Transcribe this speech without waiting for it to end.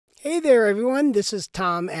Hey there, everyone. This is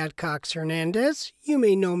Thom Adcox-Hernandez. You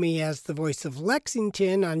may know me as the voice of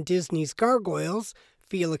Lexington on Disney's Gargoyles,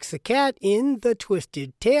 Felix the Cat in The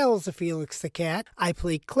Twisted Tales of Felix the Cat. I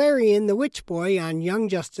play Klarion, the Witch Boy, on Young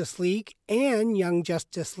Justice League and Young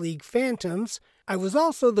Justice League Phantoms. I was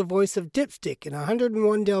also the voice of Dipstick in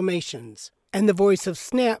 101 Dalmatians, and the voice of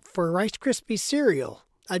Snap for Rice Krispies cereal.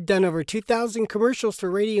 I've done over 2,000 commercials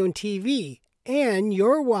for radio and TV. And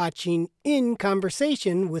you're watching In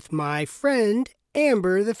Conversation with my friend,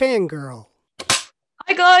 Amber the Fangirl.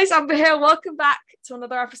 Hi guys, Amber here. Welcome back to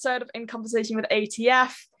another episode of In Conversation with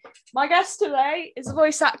ATF. My guest today is a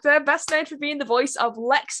voice actor, best known for being the voice of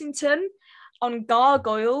Lexington on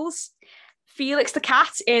Gargoyles, Felix the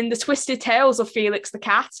Cat in The Twisted Tales of Felix the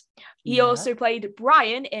Cat. He also played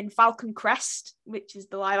Brian in Falcon Crest, which is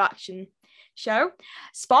the live-action show,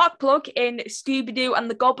 Sparkplug in Scooby Doo and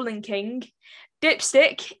the Goblin King,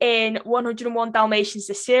 Dipstick in 101 Dalmatians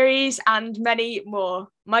The Series, and many more.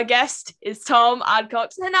 My guest is Thom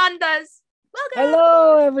Adcox-Hernandez. Welcome.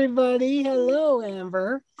 Hello, everybody. Hello,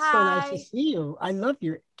 Amber. Hi. So nice to see you. I love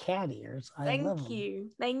your cat ears. Thank you.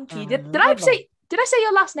 Did I say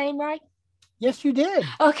your last name right? Yes, you did.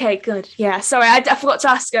 Okay, good. Yeah, sorry, I forgot to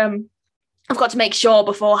ask. I forgot to make sure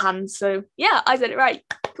beforehand. So yeah, I said it right.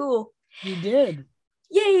 Cool. You did.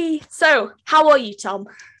 Yay. So, how are you, Thom?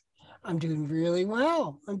 I'm doing really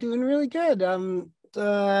well. I'm doing really good.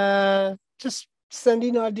 Just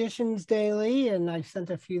sending auditions daily, and I sent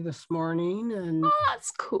a few this morning, and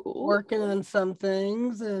that's cool. Working on some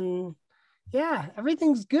things, and yeah,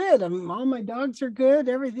 everything's good. All my dogs are good.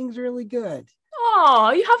 Everything's really good.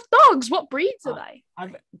 Oh, you have dogs. What breeds are they?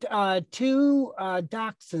 I've two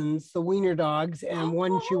dachshunds, the wiener dogs, and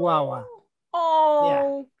one Chihuahua. Oh,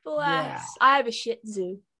 yeah. Bless. Yeah. I have a Shih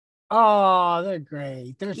Tzu. Oh, they're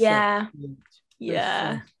great. They're so cute.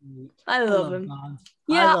 Yeah. So cute. I love them. Dogs.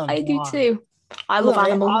 Yeah, I do too. I love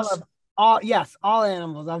animals. All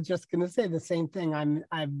animals. I was just gonna say the same thing.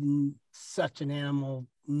 I'm such an animal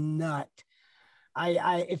nut.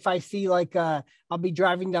 I if I see I'll be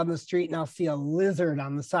driving down the street and I'll see a lizard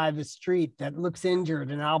on the side of the street that looks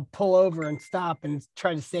injured, and I'll pull over and stop and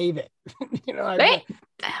try to save it.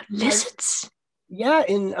 Lizards. Yeah,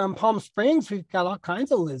 in Palm Springs, we've got all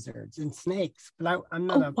kinds of lizards and snakes, but I'm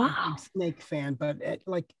not a big snake fan. But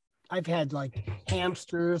I've had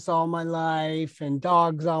hamsters all my life and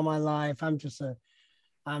dogs all my life. I'm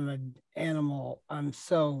an animal. I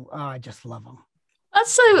just love them.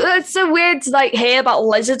 That's so weird to hear about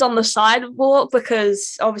lizards on the sidewalk,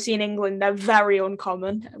 because obviously in England they're very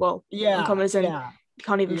uncommon. Well, uncommon as in you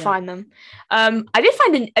can't even find them. I did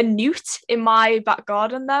find a newt in my back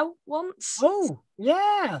garden though once. Oh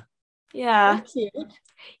yeah. I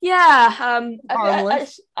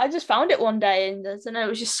just found it one day, and it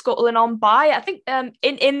was just scuttling on by. I think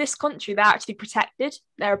in this country they're actually protected.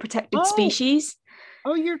 They're a protected species.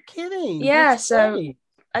 Oh, you're kidding. Yeah. That's so funny.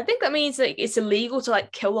 I think that means that it's illegal to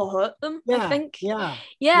kill or hurt them. I think. Yeah.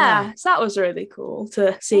 So that was really cool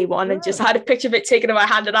to see one, and just had a picture of it taken in my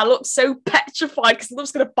hand, and I looked so petrified because it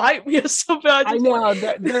was going to bite me or something. I know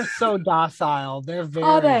they're so docile. They're very.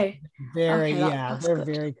 Are they? Very they're good.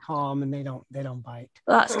 Very calm, and they don't bite.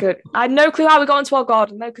 That's good. I had no clue how we got into our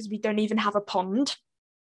garden though, because we don't even have a pond.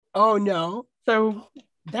 Oh no! So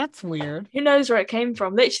that's weird. Who knows where it came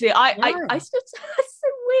from? Literally, I stood. That's so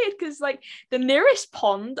weird, because the nearest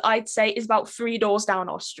pond I'd say is about 3 doors down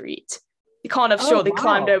our street. You can't have shortly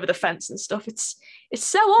climbed over the fence and stuff. It's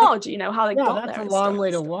so odd, how they got there. That's a long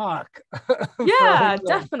way to walk. Yeah,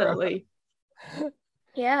 definitely.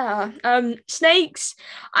 Yeah. Snakes.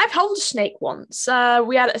 I've held a snake once.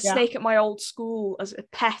 We had a snake at my old school as a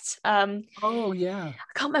pet. I can't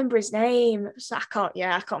remember his name. So I can't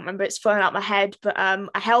remember. It's flown out my head. But I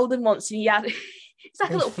held him once, and he had it's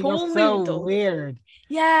like a little pool noodle. So weird.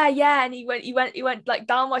 Yeah, and he went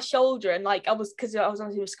down my shoulder, and because I was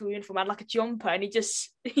on a school uniform, I had a jumper, and he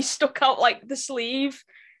stuck out the sleeve.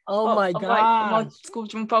 Oh my god! My school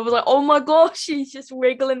jumper. I was like, oh my gosh, he's just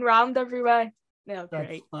wiggling around everywhere. Yeah, that's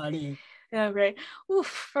great. Funny. Yeah, great.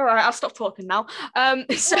 Oof. All right, I'll stop talking now.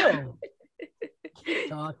 Talking.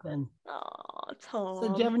 Oh, Thom. So,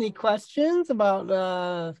 do you have any questions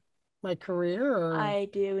about my career? Or? I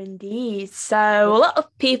do indeed. So, a lot of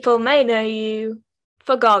people may know you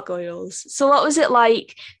for Gargoyles. So, what was it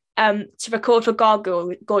like to record for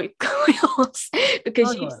Gargoyles?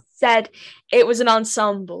 Because you said it was an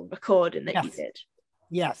ensemble recording that you did.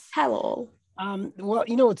 Yes. Hello.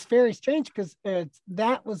 Well, it's very strange, because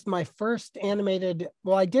that was my first animated.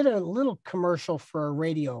 Well, I did a little commercial for a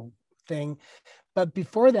radio thing, but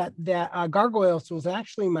before that, Gargoyles was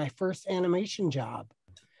actually my first animation job.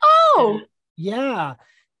 Oh, yeah.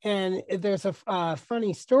 And there's a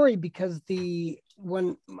funny story because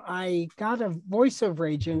when I got a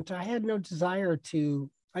voiceover agent, I had no desire to,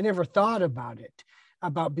 I never thought about it,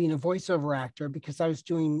 about being a voiceover actor, because I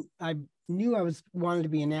knew I wanted to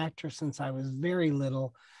be an actor since I was very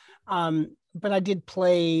little. But I did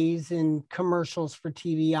plays and commercials for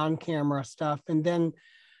TV, on camera stuff. And then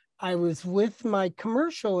I was with my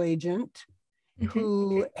commercial agent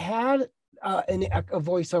who had a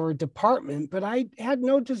voiceover department, but I had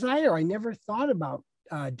no desire. I never thought about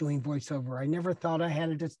doing voiceover. I never thought I had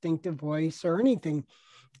a distinctive voice or anything.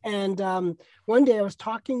 And one day I was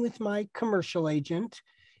talking with my commercial agent,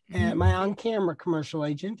 my on-camera commercial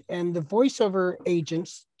agent, and the voiceover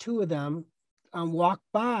agents, two of them, walked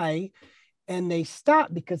by, and they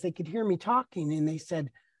stopped because they could hear me talking, and they said,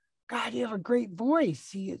 "God, you have a great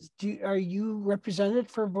voice. Are you represented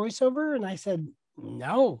for voiceover?" And I said,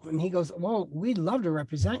 "No." And he goes, "Well, we'd love to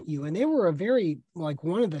represent you." And they were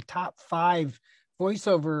one of the top 5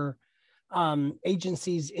 voiceover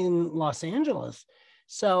agencies in Los Angeles.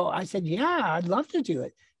 So I said, "Yeah, I'd love to do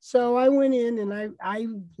it." So I went in and I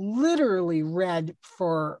literally read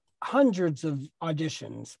for hundreds of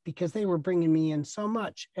auditions because they were bringing me in so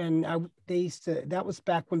much. And that was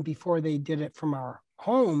back before they did it from our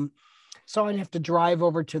home. So I'd have to drive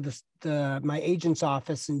over to my agent's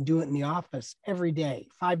office and do it in the office every day,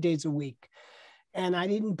 5 days a week. And I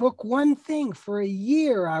didn't book one thing for a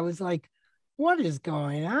year. I was like, what is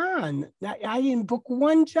going on? I didn't book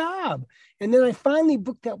one job. And then I finally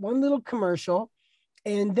booked that one little commercial.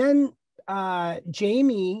 And then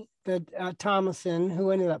Jamie Thomason,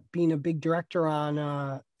 who ended up being a big director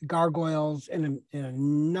on Gargoyles and a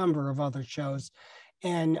number of other shows,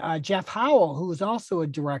 and Jeff Howell, who was also a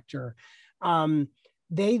director,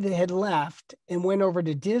 they had left and went over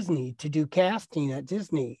to Disney to do casting at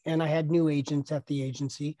Disney. And I had new agents at the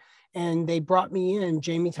agency, and they brought me in.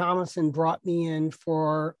 Jamie Thomason brought me in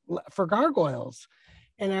for Gargoyles.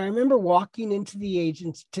 And I remember walking into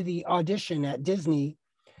the audition at Disney,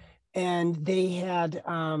 and they had,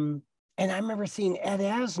 and I remember seeing Ed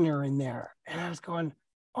Asner in there, and I was going,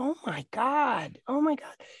 oh my God.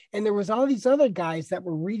 And there was all these other guys that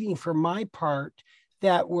were reading for my part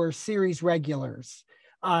that were series regulars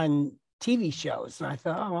on TV shows. And I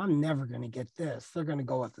thought, oh, I'm never going to get this. They're going to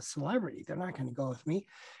go with the celebrity. They're not going to go with me.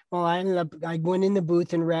 Well, I went in the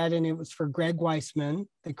booth and read, and it was for Greg Weisman,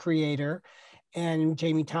 the creator, and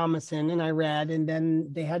Jamie Thomason. And I read, and then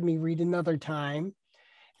they had me read another time.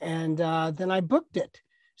 And then I booked it.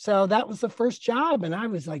 So that was the first job. And I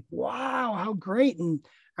was like, wow, how great. And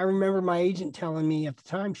I remember my agent telling me at the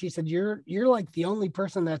time, she said, you're like the only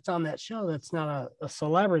person that's on that show that's not a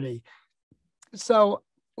celebrity. So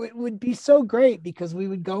it would be so great because we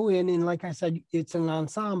would go in, and like I said, it's an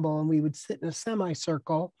ensemble, and we would sit in a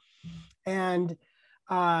semicircle, and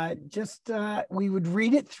we would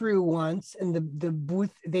read it through once, and the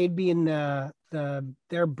booth, they'd be in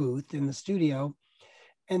their booth in the studio,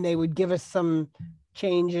 and they would give us some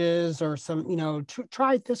changes or some,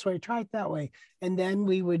 try it this way, try it that way. And then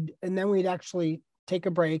we'd actually take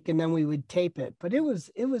a break, and then we would tape it. But it was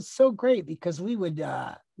so great because we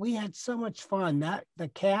had so much fun. The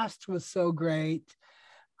cast was so great.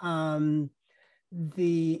 It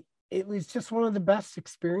was just one of the best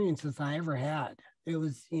experiences I ever had. It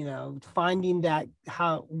was, finding that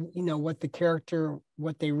what the character,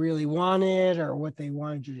 what they really wanted or what they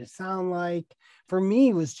wanted you to sound like. For me,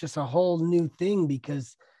 it was just a whole new thing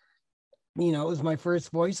because, it was my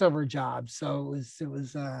first voiceover job. So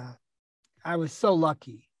I was so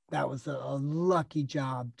lucky. That was a lucky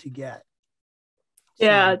job to get.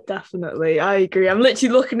 Yeah, definitely. I agree. I'm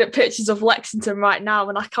literally looking at pictures of Lexington right now,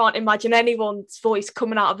 and I can't imagine anyone's voice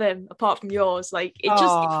coming out of him apart from yours. Like, it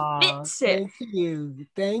just fits it.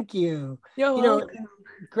 Thank you. You're welcome.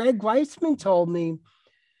 Greg Weisman told me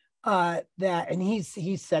that, and he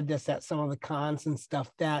said this at some of the cons and stuff,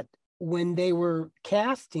 that when they were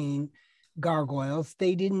casting Gargoyles,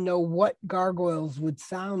 they didn't know what Gargoyles would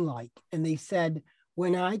sound like. And they said,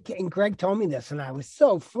 and Greg told me this, and I was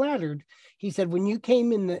so flattered. He said, when you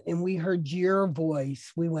came in and we heard your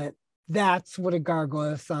voice, we went, that's what a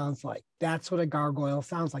gargoyle sounds like. That's what a gargoyle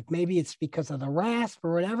sounds like. Maybe it's because of the rasp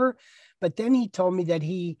or whatever. But then he told me that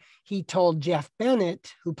he told Jeff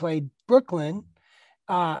Bennett, who played Brooklyn.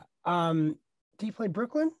 Did he play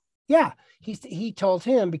Brooklyn? Yeah, he told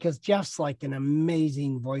him, because Jeff's like an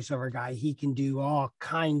amazing voiceover guy. He can do all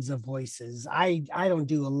kinds of voices. I don't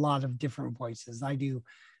do a lot of different voices. I do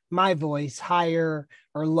my voice higher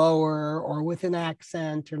or lower or with an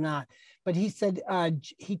accent or not. But he said,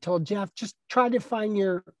 he told Jeff, just try to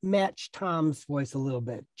find match Tom's voice a little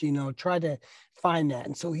bit, try to find that.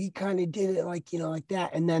 And so he kind of did it like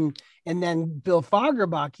that. And then Bill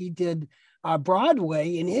Fagerbach, he did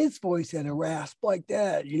Broadway, and his voice had a rasp like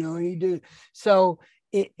that, he did. So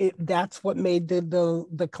that's what made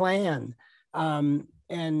the clan.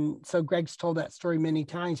 And so Greg's told that story many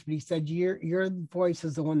times, but he said, your voice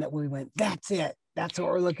is the one that we went, that's it. That's what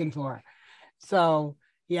we're looking for. So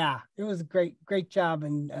yeah, it was a great job.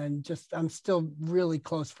 And just, I'm still really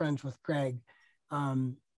close friends with Greg.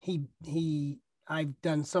 I've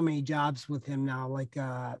done so many jobs with him now, like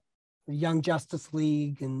Young Justice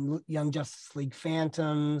League and Young Justice League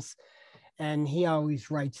Phantoms. And he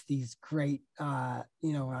always writes these great, I'm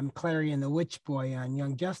Klarion the Witch Boy on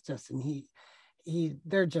Young Justice. And he's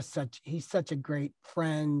such a great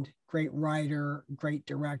friend, great writer, great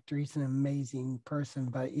director. He's an amazing person.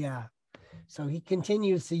 But yeah, so he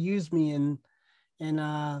continues to use me in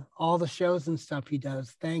all the shows and stuff he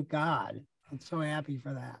does. Thank God. I'm so happy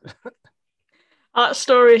for that. That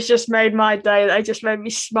story has just made my day. It just made me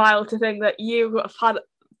smile to think that you have had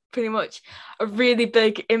pretty much a really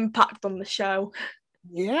big impact on the show.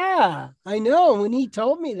 Yeah, I know. When he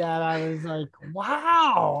told me that, I was like,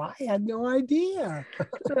 wow, I had no idea.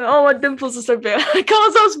 Oh, my dimples are so big. I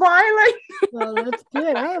can't stop smiling. Well, that's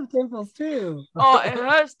good. I have dimples too. Oh, it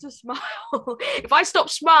hurts to smile. If I stop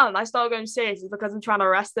smiling, I start going serious. It's because I'm trying to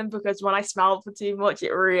rest them, because when I smile for too much,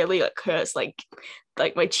 it really hurts like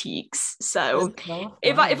my cheeks. So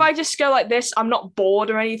if I just go like this, I'm not bored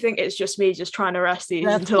or anything. It's just me just trying to rest these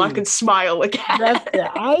until I can smile again.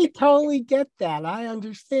 I totally get that. I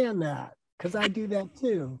understand that because I do that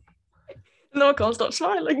too. No, I can't stop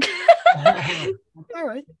smiling. All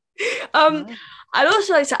right. I'd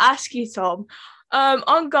also like to ask you, Tom,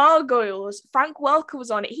 on Gargoyles, Frank Welker was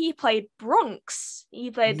on it. He played Bronx.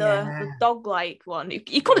 He played the dog-like one.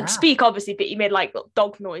 He couldn't speak, obviously, but he made like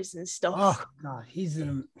dog noise and stuff. Oh God, he's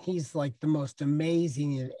like the most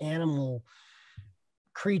amazing animal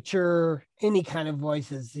creature, any kind of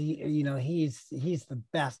voices. He's the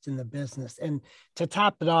best in the business. And to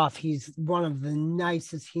top it off, he's one of the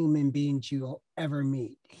nicest human beings you'll ever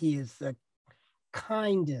meet. He is the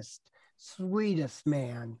kindest, sweetest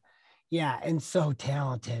man. Yeah, and so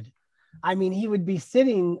talented. I mean, he would be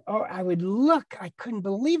sitting, or I would look, I couldn't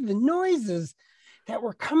believe the noises that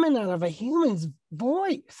were coming out of a human's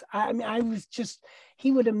voice. I mean,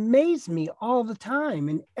 he would amaze me all the time.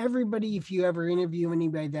 And everybody, if you ever interview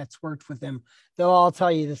anybody that's worked with him, they'll all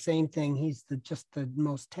tell you the same thing. He's just the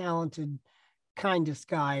most talented, kindest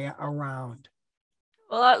guy around.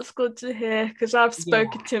 Well, that's good to hear, because I've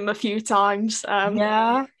spoken to him a few times.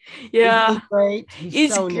 Yeah. He's great.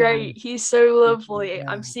 He's so great. Nice. He's so lovely.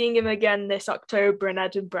 Yeah. I'm seeing him again this October in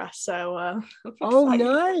Edinburgh. So oh,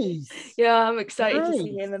 nice. Yeah, I'm excited to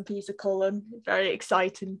see him and Peter Cullen. Very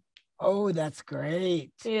exciting. Oh, that's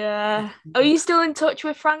great. Yeah. Are you still in touch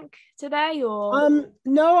with Frank today, or?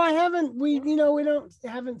 No, I haven't. We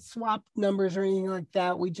haven't swapped numbers or anything like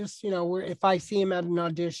that. We just, if I see him at an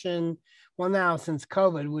audition, well, now since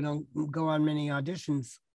COVID, we don't go on many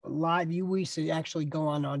auditions live. We used to actually go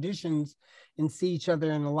on auditions and see each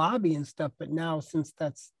other in the lobby and stuff. But now, since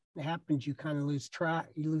that's happened, you kind of lose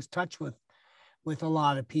touch with a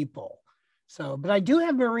lot of people. So, but I do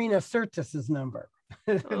have Marina Sirtis's number.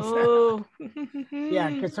 Oh, yeah,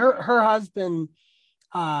 because her husband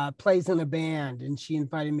plays in a band, and she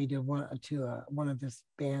invited me to one of his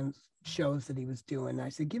band shows that he was doing. I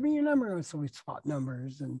said, "Give me your number," and so we swapped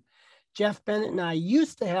numbers. And Jeff Bennett and I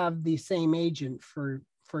used to have the same agent for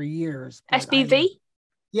years. SBV?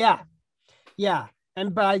 Yeah.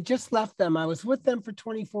 But I just left them. I was with them for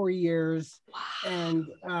 24 years. Wow. And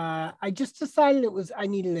I just decided I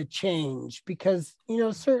needed a change, because,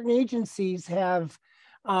 certain agencies have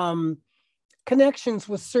connections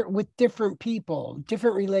with different people,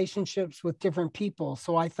 different relationships with different people.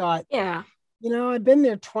 So I thought, I've been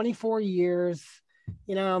there 24 years.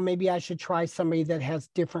 Maybe I should try somebody that has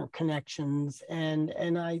different connections. And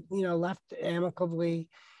I, left amicably,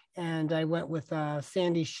 and I went with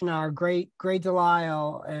Sandy Schnarr, great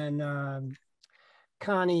Delisle, and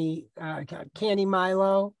Candy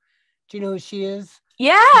Milo. Do you know who she is?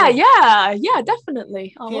 Yeah,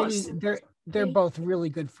 definitely. They're both really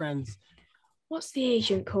good friends. What's the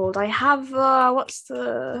agent called? I have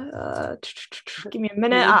give me a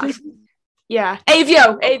minute. Yeah,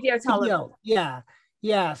 Avio Talent.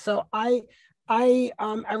 Yeah. So I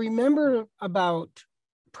remember about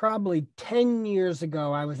probably 10 years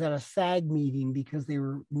ago, I was at a SAG meeting because they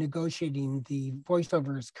were negotiating the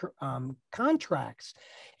voiceovers contracts.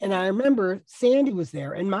 And I remember Sandy was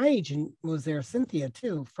there, and my agent was there, Cynthia,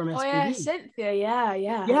 too, from Oh SPV. yeah, Cynthia. Yeah,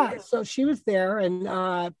 yeah. Yeah, so she was there, and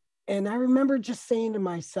I remember just saying to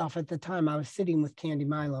myself at the time, I was sitting with Candy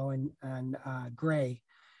Milo and Gray,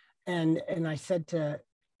 and I said to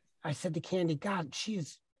Candy, God,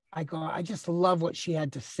 I just love what she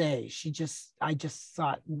had to say. I just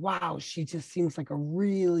thought, wow, she just seems like a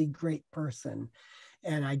really great person.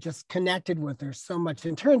 And I just connected with her so much.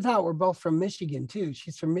 And turns out we're both from Michigan too.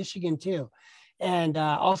 She's from Michigan too. And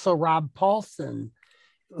also Rob Paulson,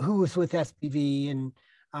 who was with SPV. And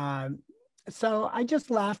so I just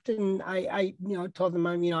left, and I told them,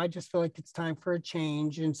 I just feel like it's time for a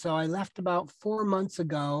change. And so I left about 4 months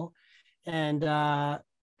ago, and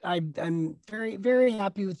I'm very, very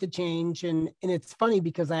happy with the change. And it's funny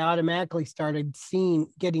because I automatically started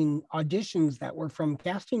getting auditions that were from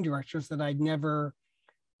casting directors that I'd never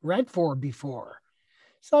read for before.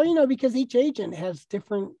 So, because each agent has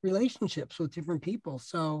different relationships with different people.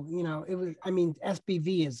 So,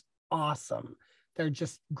 SBV is awesome. They're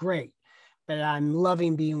just great. But I'm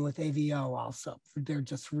loving being with AVO also. They're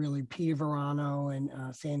just really Peter Verano and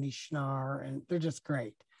Sandy Schnarr, and they're just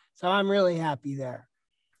great. So I'm really happy there.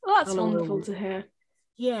 Well, that's wonderful to hear.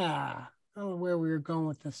 Yeah. I don't know where we were going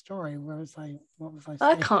with the story. What was I saying?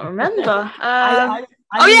 I can't remember.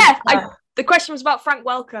 The question was about Frank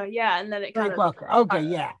Welker. Yeah, and then Frank Welker. Okay,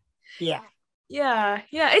 yeah. Yeah.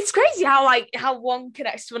 It's crazy how one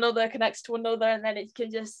connects to another, and then it can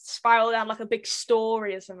just spiral down like a big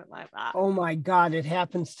story or something like that. Oh my God, it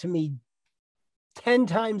happens to me 10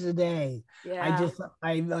 times a day. Yeah.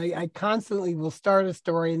 I constantly will start a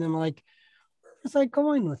story and then I'm like, where's I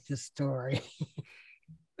going with this story?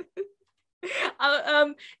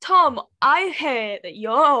 Tom, I hear that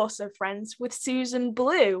you're also friends with Susan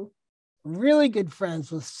Blue. Really good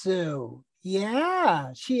friends with Sue.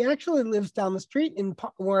 Yeah, she actually lives down the street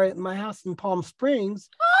where my house in Palm Springs.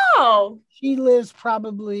 Oh, she lives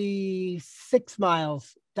probably 6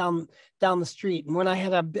 miles down the street. And when I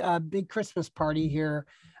had a big Christmas party here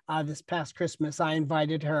this past Christmas, I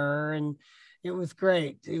invited her, and it was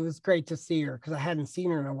great. It was great to see her because I hadn't seen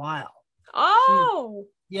her in a while. Oh,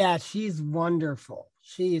 she's wonderful.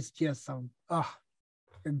 She's just a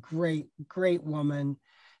great woman,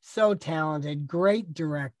 so talented, great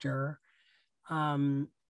director.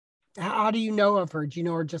 How do you know of her? Do you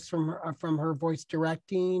know her just from her voice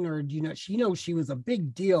directing, or do you know she was a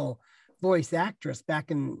big deal voice actress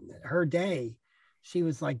back in her day? She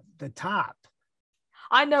was like the top.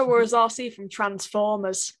 I know her as RC from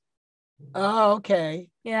Transformers. Oh, okay.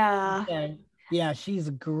 Yeah. Okay. Yeah, she's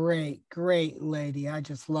a great lady. I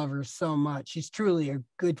just love her so much. She's truly a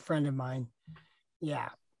good friend of mine. Yeah.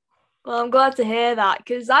 Well, I'm glad to hear that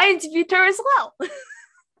because I interviewed her as well.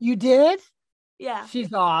 You did? Yeah.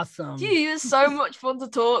 She's awesome. She is so much fun to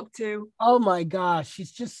talk to. Oh my gosh,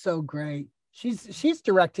 she's just so great. She's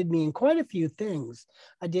directed me in quite a few things.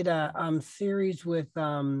 I did a series with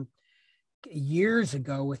years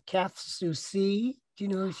ago with Kath Soucy. Do you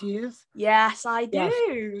know who she is? Yes, I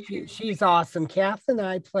do. Yeah, she's awesome. Kath and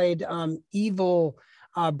I played evil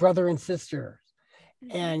brother and sister.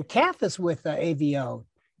 And Kath is with AVO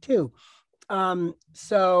too.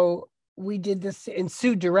 So we did this, and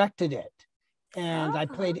Sue directed it. And I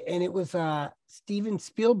played, and it was Steven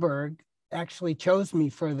Spielberg actually chose me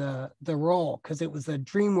for the role because it was a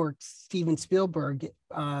DreamWorks. Steven Spielberg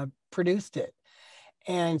produced it.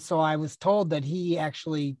 And so I was told that he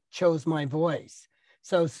actually chose my voice.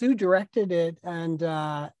 So Sue directed it,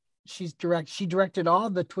 and she directed all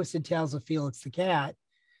the Twisted Tales of Felix the Cat.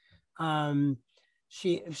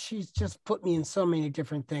 She's just put me in so many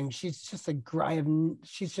different things. She's just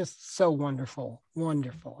she's just so wonderful.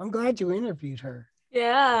 I'm glad you interviewed her.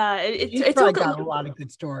 Yeah, She's probably got a lot of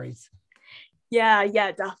good stories. Yeah,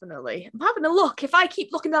 definitely. I'm having a look. If I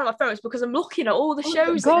keep looking down at my phone, it's because I'm looking at all the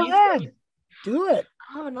shows. Go ahead, do it.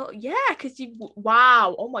 Oh no, yeah, because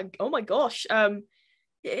wow, oh my gosh.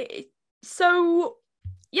 So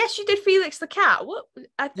yes, you did Felix the Cat.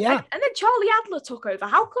 And then Charlie Adler took over.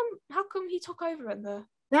 How come he took over in the?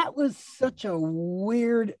 That was such a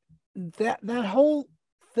weird. That whole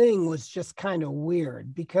thing was just kind of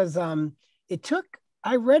weird because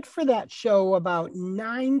I read for that show about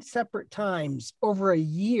 9 separate times over a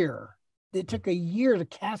year. It took a year to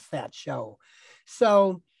cast that show.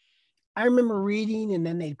 So I remember reading, and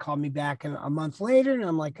then they'd call me back a month later, and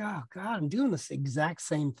I'm like, oh God, I'm doing this exact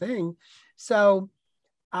same thing. So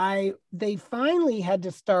they finally had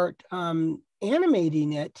to start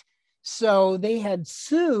animating it. So they had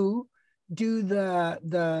Sue do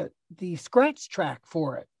the scratch track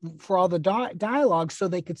for it, for all the dialogue, so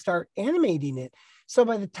they could start animating it. So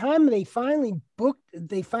by the time they finally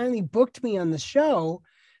booked me on the show,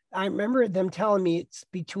 I remember them telling me it's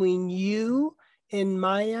between you and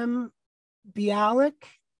Mayim Bialik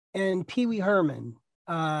and Pee Wee Herman,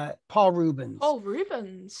 Paul Rubens. Oh,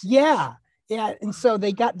 Rubens. Yeah. And so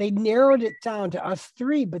they narrowed it down to us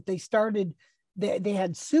three, but they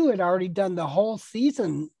had Sue had already done the whole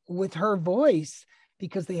season with her voice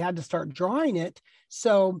because they had to start drawing it.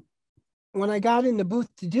 So when I got in the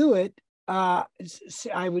booth to do it, I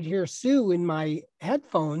would hear Sue in my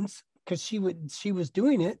headphones because she was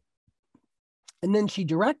doing it, and then she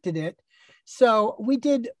directed it. So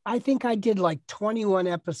I think I did like 21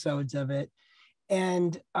 episodes of it.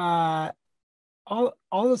 And all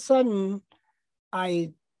of a sudden,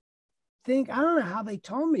 I don't know how they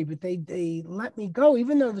told me, but they let me go,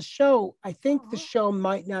 even though the show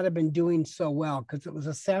might not have been doing so well because it was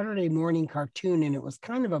a Saturday morning cartoon and it was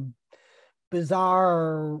kind of a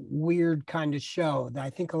bizarre, weird kind of show that I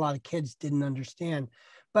think a lot of kids didn't understand.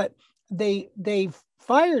 But they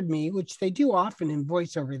fired me, which they do often in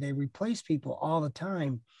voiceover. They replace people all the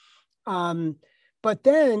time. But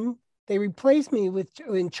then they replaced me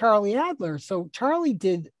in Charlie Adler. So Charlie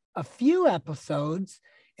did a few episodes,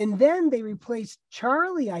 and then they replaced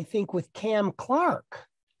Charlie, I think, with Cam Clark,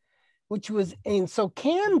 and so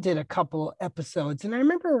Cam did a couple episodes, and I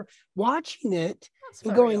remember watching it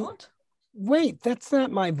and going, odd. Wait, that's not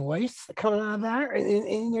my voice coming out of that.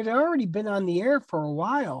 And it had already been on the air for a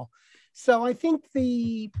while. So I think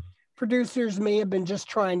the producers may have been just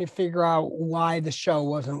trying to figure out why the show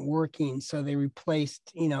wasn't working. So they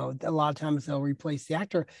replaced, a lot of times they'll replace the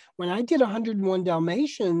actor. When I did 101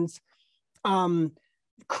 Dalmatians,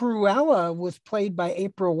 Cruella was played by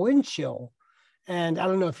April Winchell. And I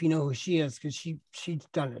don't know if you know who she is, because she's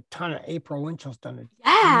done a ton of, April Winchell's done it.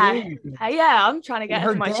 Yeah, I'm trying to get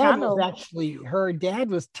her to my channel. Her dad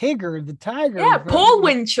was Tigger, the tiger. Yeah, Paul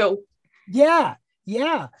Winchell. Yeah.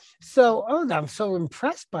 So, I'm so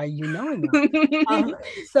impressed by you knowing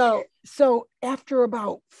that. So after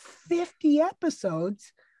about 50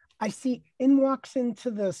 episodes, I see walks into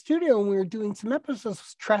the studio and we were doing some episodes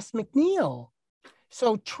with Tress MacNeille.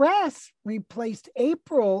 So Tress replaced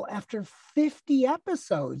April after 50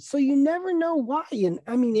 episodes. So you never know why. And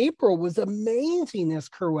I mean, April was amazing as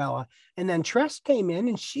Cruella. And then Tress came in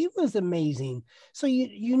and she was amazing. So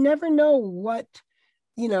you never know what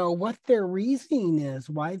their reasoning is,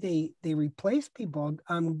 why they replace people.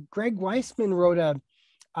 Greg Weisman wrote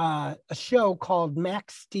a show called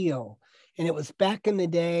Max Steel. And it was back in the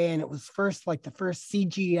day. And it was the first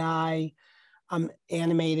CGI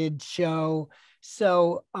animated show.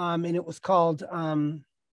 So, and it was called,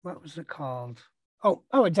 what was it called? Oh,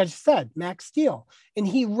 I just said Max Steel. And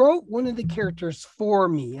he wrote one of the characters for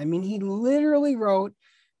me. I mean, he literally wrote,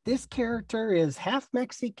 this character is half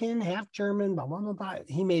Mexican, half German, blah, blah, blah, blah.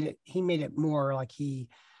 He made it more like he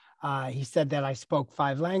said that I spoke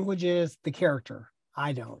 5 languages, the character,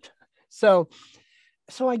 I don't. So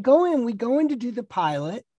we go in to do the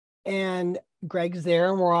pilot, and Greg's there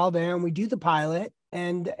and we're all there and we do the pilot.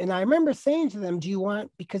 And I remember saying to them, do you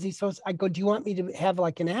want me to have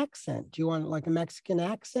like an accent? Do you want like a Mexican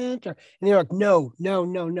accent? And they're like, no.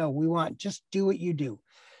 We want, just do what you do.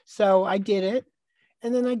 So I did it.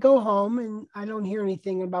 And then I go home and I don't hear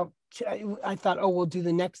anything about, I thought, we'll do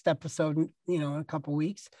the next episode, in a couple of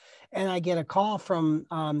weeks. And I get a call from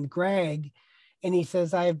Greg, and he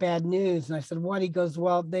says, I have bad news. And I said, what? He goes,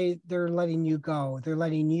 well, they're letting you go. They're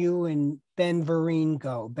letting you and Ben Vereen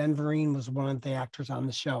go. Ben Vereen was one of the actors on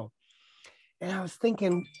the show. And I was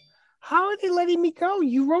thinking, how are they letting me go?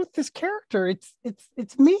 You wrote this character.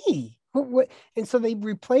 It's me. And so they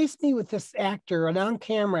replaced me with this actor, an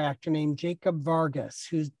on-camera actor named Jacob Vargas,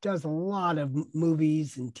 who does a lot of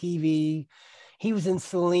movies and TV. He was in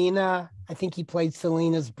Selena. I think he played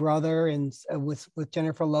Selena's brother and with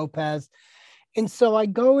Jennifer Lopez. And so I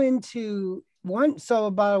go into so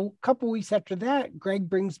about a couple of weeks after that, Greg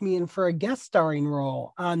brings me in for a guest starring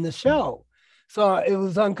role on the show. So it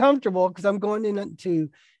was uncomfortable because I'm going in to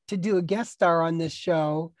do a guest star on this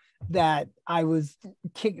show that I was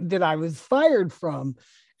fired from.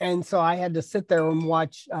 And so I had to sit there and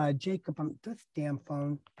watch Jacob on this damn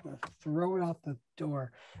phone, I'm gonna throw it out the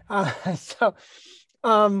door. So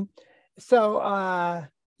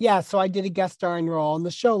I did a guest starring role, and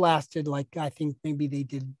the show lasted I think maybe they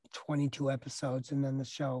did 22 episodes and then the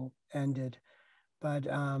show ended. But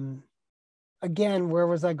again, where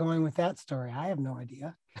was I going with that story? I have no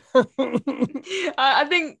idea. I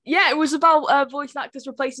think, it was about voice actors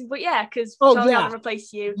replacing, but because Charlie Allen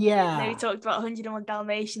replaced you. Yeah. And then we talked about 101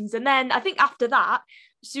 Dalmatians. And then I think after that,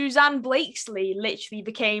 Suzanne Blakesley literally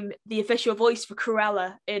became the official voice for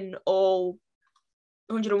Cruella in all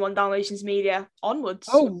 101 Dalmatians media onwards.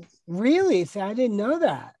 Oh, really? See, I didn't know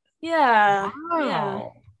that. Yeah.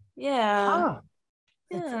 Wow. Yeah. Huh.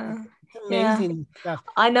 Yeah. It's amazing stuff.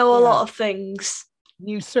 I know a lot of things.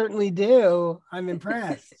 You certainly do. I'm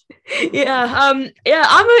impressed. I'm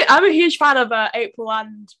a huge fan of April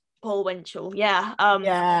and Paul Winchell.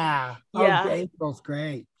 April's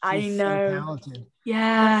great. She's know. so talented.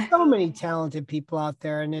 Yeah. There's so many talented people out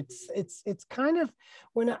there, and it's kind of,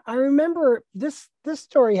 when I remember this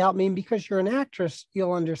story helped me, because you're an actress,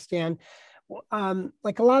 you'll understand.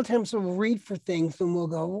 Like a lot of times we'll read for things and we'll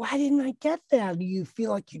go, why didn't I get that? You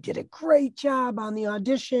feel like you did a great job on the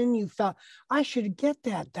audition. You felt, I should get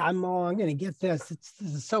that. I'm going to get this.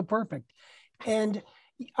 This is so perfect. And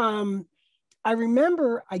I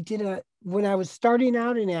remember when I was starting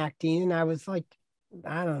out in acting, and I was like,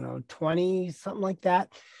 I don't know, 20, something like that.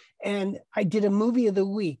 And I did a movie of the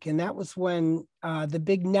week. And that was when the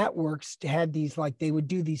big networks had these, like, they would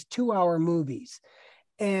do these 2-hour movies.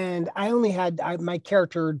 And I only had, my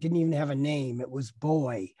character didn't even have a name. It was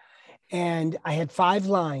Boy. And I had 5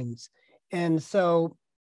 lines. And so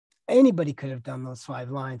anybody could have done those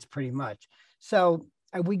 5 lines pretty much. So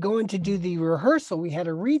we go in to do the rehearsal. We had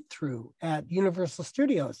a read through at Universal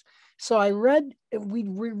Studios. So I read,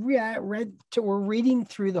 we're reading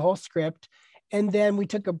through the whole script. And then we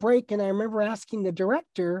took a break. And I remember asking the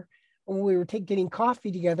director when we were getting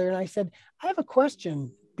coffee together. And I said, I have a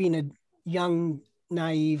question, being a young,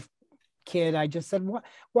 naive kid. I just said,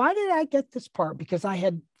 why did I get this part? Because I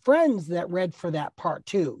had friends that read for that part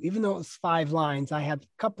too. Even though it was 5 lines, I had a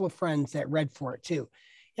couple of friends that read for it too.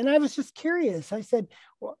 And I was just curious. I said,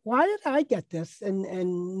 why did I get this?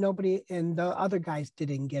 And nobody, and the other guys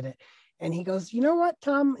didn't get it. And he goes, you know what,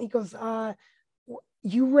 Tom? He goes,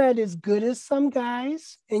 you read as good as some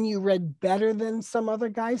guys, and you read better than some other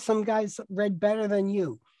guys. Some guys read better than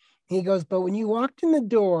you. He goes, but when you walked in the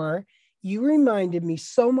door, you reminded me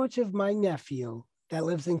so much of my nephew that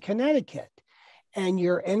lives in Connecticut, and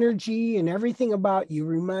your energy and everything about you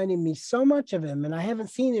reminded me so much of him. And I haven't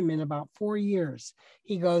seen him in about 4 years.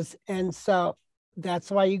 He goes, and so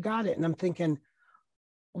that's why you got it. And I'm thinking,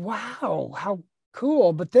 wow, how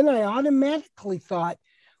cool. But then I automatically thought,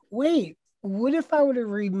 wait, what if I would have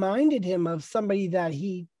reminded him of somebody that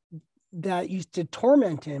used to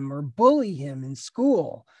torment him or bully him in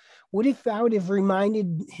school? What if I would have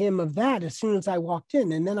reminded him of that as soon as I walked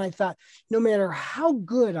in? And then I thought, no matter how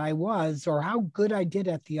good I was or how good I did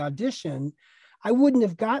at the audition, I wouldn't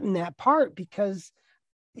have gotten that part, because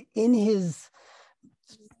in his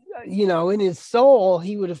soul,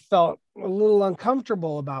 he would have felt a little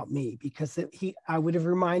uncomfortable about me, because I would have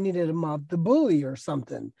reminded him of the bully or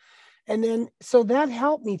something. And then, so that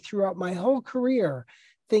helped me throughout my whole career,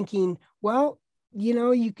 thinking, well,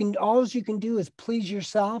 all you can do is please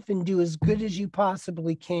yourself and do as good as you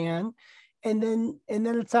possibly can. And then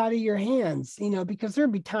it's out of your hands, because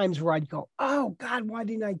there'd be times where I'd go, oh God, why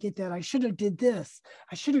didn't I get that? I should have did this.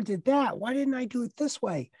 I should have did that. Why didn't I do it this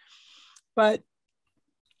way? But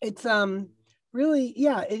it's really,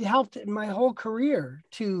 it helped in my whole career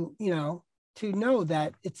to know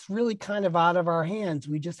that it's really kind of out of our hands.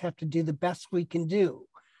 We just have to do the best we can do,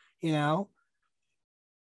 Very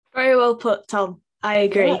well put, Tom. I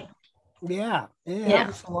agree. Yeah, it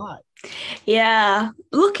helps a lot. Yeah.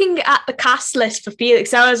 Looking at the cast list for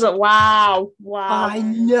Felix, I was like, wow. I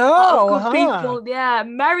know. Good people. Yeah.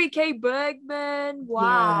 Mary Kay Bergman.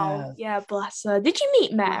 Wow. Yes. Yeah, bless her. Did you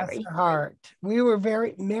meet Mary? Bless her heart. We were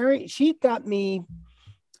Mary, she got me,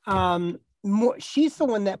 she's the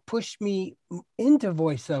one that pushed me into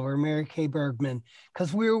voiceover, Mary Kay Bergman,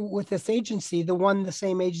 because we were with this agency, the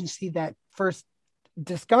same agency that first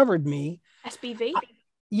discovered me. SBV?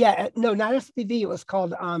 No, not SBV. It was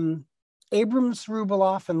called Abrams,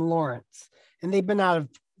 Rubeloff, and Lawrence. And they've been out of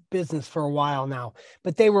business for a while now.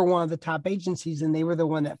 But they were one of the top agencies, and they were the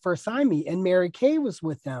one that first signed me. And Mary Kay was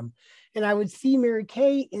with them. And I would see Mary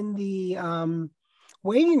Kay in the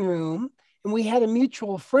waiting room, and we had a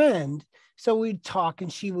mutual friend. So we'd talk, and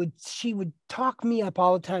she would talk me up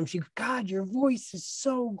all the time. She goes, God, your voice is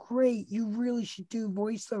so great. You really should do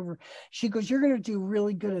voiceover. She goes, you're going to do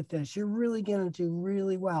really good at this. You're really going to do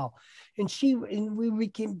really well. And we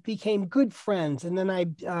became good friends. And then I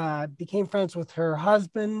became friends with her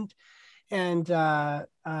husband, and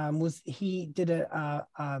he did a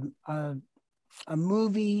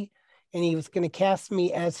movie and he was going to cast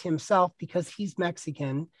me as himself because he's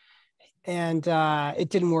Mexican, and it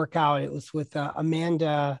didn't work out. It was with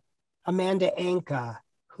Amanda Anka,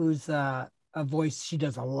 who's a voice. She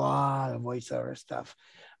does a lot of voiceover stuff.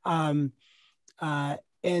 Um,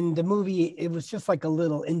 and the movie, it was just like a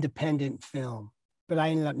little independent film, but I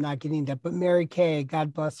ended up not getting that. But Mary Kay,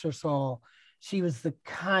 God bless her soul, she was the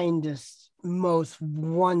kindest, most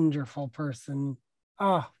wonderful person.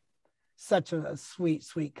 Oh, such a sweet,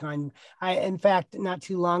 sweet, kind. In fact, not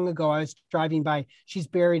too long ago, I was driving by. She's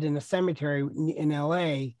buried in a cemetery in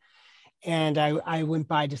LA, and I went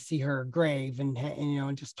by to see her grave and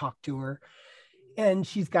and just talk to her. And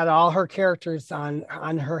she's got all her characters on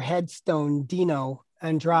her headstone. Dino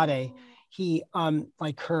Andrade, he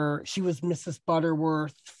she was Mrs.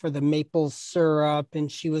 Butterworth for the maple syrup,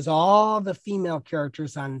 and she was all the female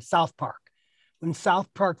characters on South Park. When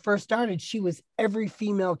South Park first started, she was every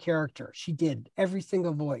female character. She did every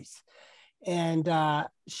single voice. And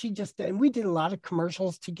and we did a lot of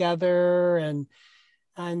commercials together, and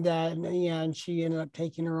she ended up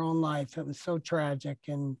taking her own life. It was so tragic.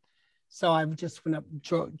 And so I just went up,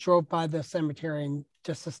 drove by the cemetery and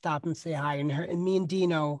just to stop and say hi. And me and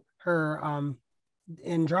Dino, her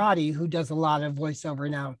Andrade, who does a lot of voiceover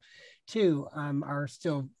now too, are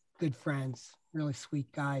still good friends. Really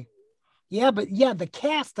sweet guy. Yeah, but yeah, the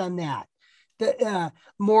cast on that, the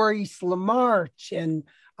Maurice LaMarche and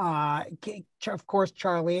of course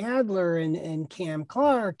Charlie Adler and Cam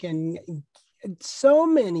Clark and so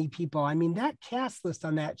many people. I mean, that cast list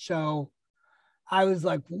on that show, I was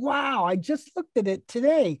like, wow, I just looked at it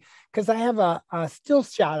today because I have a still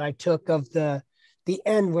shot I took of the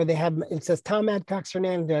end where it says Thom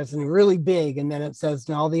Adcox-Hernandez and really big, and then it says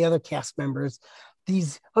all the other cast members,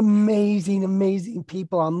 these amazing, amazing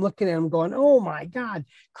people. I'm looking at them going, oh my God.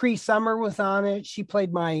 Cree Summer was on it. She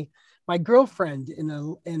played my girlfriend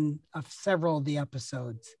in several of the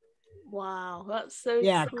episodes. Wow, that's so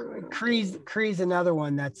cool. Cree's another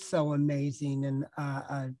one that's so amazing and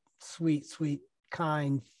a sweet, sweet,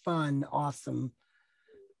 kind, fun, awesome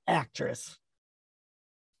actress.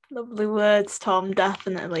 Lovely words, Tom.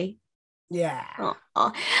 Definitely. Yeah.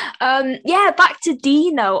 Yeah, back to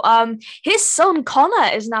Dino. His son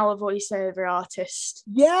Connor is now a voiceover artist.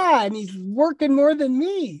 Yeah, and he's working more than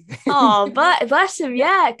me. Oh, but bless him.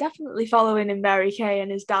 Yeah, definitely following in Mary Kay and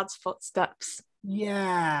his dad's footsteps.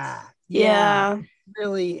 Yeah.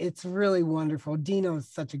 Really, it's really wonderful. Dino is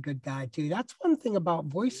such a good guy too. That's one thing about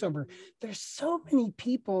voiceover. There's so many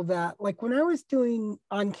people that, like, when I was doing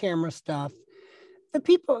on-camera stuff, the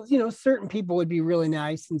people, certain people would be really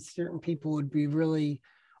nice and certain people would be really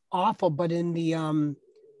awful. But in the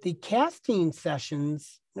casting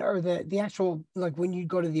sessions or the actual, like when you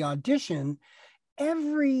go to the audition,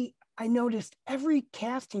 I noticed every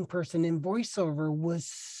casting person in voiceover was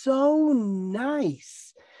so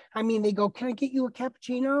nice. I mean, they go, can I get you a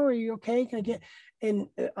cappuccino? Are you okay? Can I get, and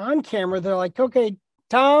on camera, they're like, okay,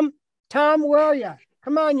 Tom, where are you?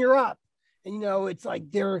 Come on, you're up. And, it's like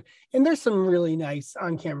there's some really nice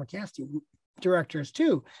on-camera casting directors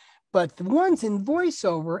too. But the ones in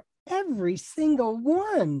voiceover, every single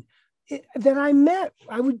one that I met,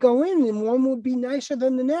 I would go in and one would be nicer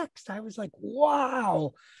than the next. I was like,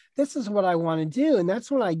 wow, this is what I want to do. And that's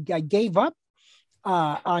when I gave up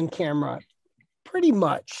on camera, pretty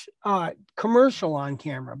much commercial on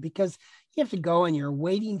camera, because you have to go and you're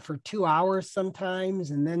waiting for 2 hours sometimes.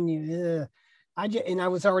 And then I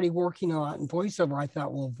was already working a lot in voiceover. I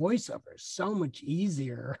thought, well, voiceover is so much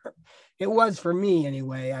easier. It was for me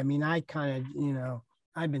anyway. I mean, I kind of,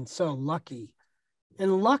 I've been so lucky.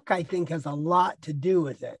 And luck, I think, has a lot to do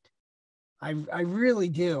with it. I really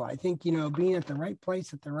do. I think, being at the right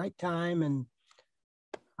place at the right time. And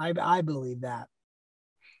I believe that.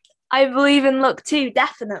 I believe in luck too,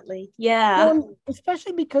 definitely. Yeah. Well,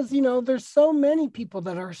 especially because, there's so many people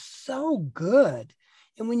that are so good.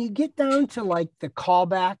 And when you get down to like the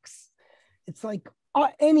callbacks, it's like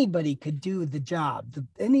anybody could do the job.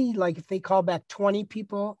 If they call back 20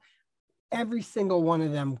 people, every single one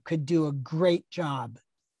of them could do a great job.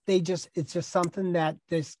 It's just something that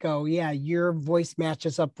yeah, your voice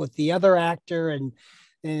matches up with the other actor. And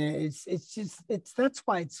that's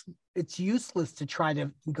why it's useless to try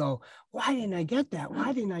to go, why didn't I get that?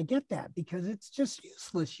 Why didn't I get that? Because it's just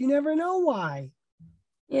useless. You never know why.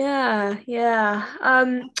 Yeah.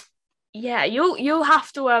 You'll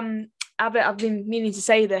have to I've been meaning to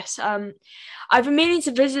say this. I've been meaning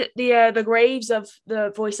to visit the graves of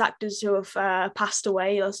the voice actors who have passed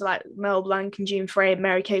away. Also, like Mel Blanc and June Frey and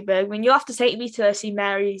Mary Kay Bergman. You'll have to take me to see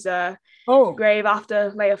Mary's grave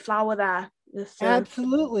after, lay a flower there.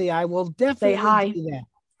 Absolutely, I will definitely do that.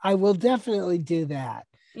 I will definitely do that.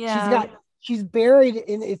 Yeah. She's buried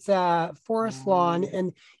in it's a forest lawn,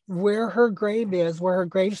 and where her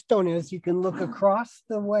gravestone is, you can look across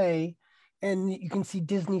the way and you can see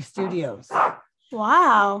Disney Studios.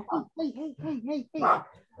 Wow. Hey.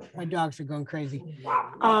 My dogs are going crazy.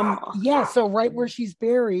 So right where she's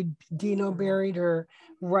buried, Dino buried her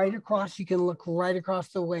right across. You can look right across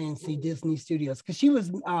the way and see Disney Studios, because she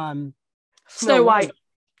was Snow White.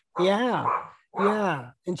 Yeah.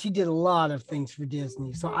 And she did a lot of things for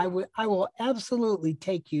Disney. So I will absolutely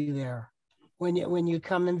take you there when you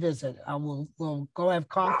come and visit. We'll go have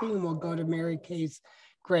coffee and we'll go to Mary Kay's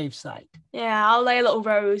gravesite. Yeah, I'll lay a little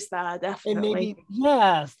rose there, definitely. And maybe,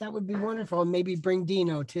 yes, that would be wonderful. And maybe bring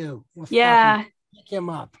Dino too. We'll pick him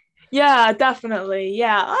up. Yeah, definitely.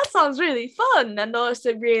 Yeah, that sounds really fun and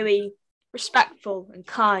also really respectful and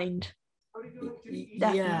kind. Definitely.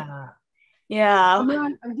 Yeah. I'm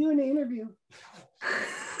doing an interview.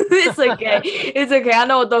 It's okay. I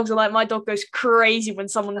know what dogs are like. My dog goes crazy when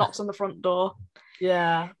someone knocks on the front door.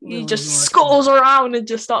 Yeah. He just scuttles around and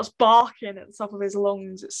just starts barking at the top of his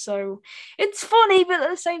lungs. It's funny, but at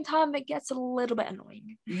the same time, it gets a little bit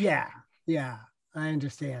annoying. Yeah. I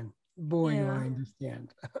understand. Boy, do I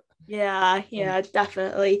understand. Yeah,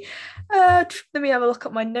 definitely. Let me have a look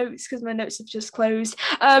at my notes, because my notes have just closed.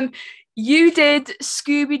 You did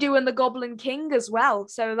Scooby Doo and the Goblin King as well,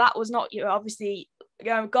 so that was not your, obviously,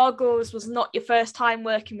 Gargoyles was not your first time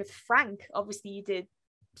working with Frank. Obviously, you did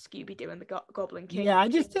Scooby Doo and the Goblin King. Yeah, I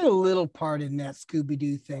just did a little part in that Scooby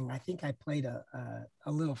Doo thing. I think I played a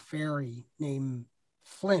little fairy named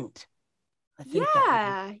Flint. I think.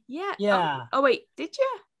 Yeah. Oh wait, did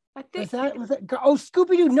you? I think was that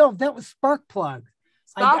Scooby Doo? No, that was Sparkplug.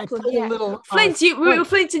 I played a little Flint. We were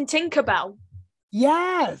Flint and Tinkerbell.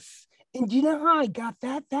 Yes. And do you know how I got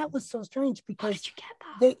that? That was so strange, because how did you get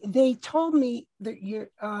that? They told me that you're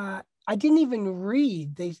I didn't even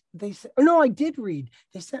read. They said, oh no, I did read.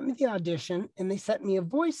 They sent me the audition and they sent me a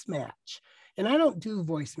voice match. And I don't do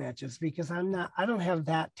voice matches because I don't have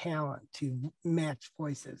that talent to match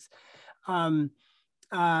voices. But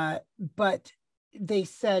they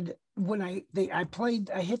said when I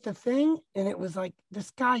hit the thing and it was like,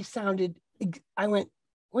 this guy sounded, I went,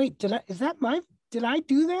 wait, did I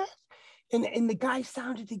do that? And the guy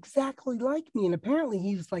sounded exactly like me. And apparently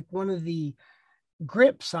he was like one of the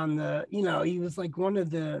grips on the, he was like one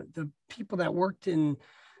of the people that worked in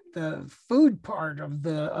the food part of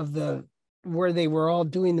the where they were all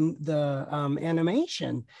doing the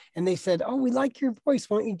animation. And they said, oh, we like your voice.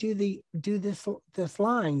 Why don't you do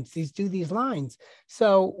these lines?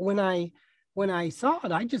 So when I saw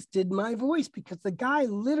it, I just did my voice because the guy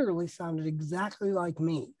literally sounded exactly like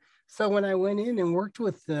me. So when I went in and worked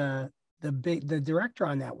with the director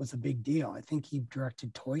on that, was a big deal. I think he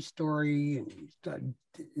directed Toy Story, and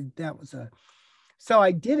so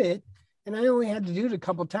I did it, and I only had to do it a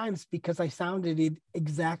couple times because I sounded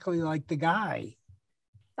exactly like the guy.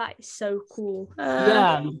 That is so cool.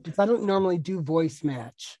 Because I don't normally do voice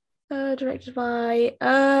match. Directed by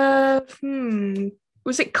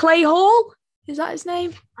was it Clay Hall? Is that his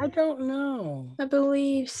name? I don't know. I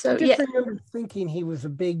believe so. I just remember thinking he was a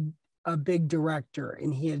big director,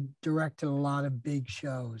 and he had directed a lot of big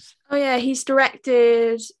shows. Oh yeah, he's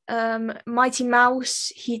directed Mighty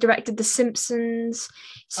Mouse. He directed The Simpsons.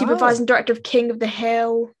 Supervising director of King of the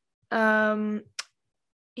Hill.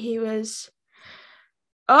 He was.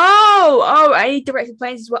 And he directed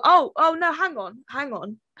Planes as well. Oh no, hang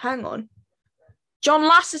on. John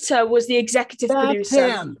Lasseter was the executive producer.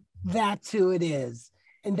 That's him. That's who it is.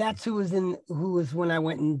 And that's who was when I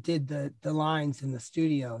went and did the lines in the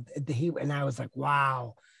studio. And I was like,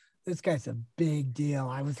 wow, this guy's a big deal.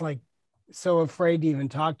 I was like so afraid to even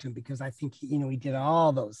talk to him because I think he did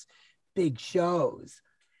all those big shows.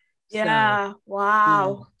 Yeah. So,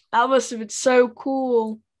 wow. Yeah. That must have been so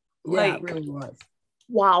cool. Yeah, it really was.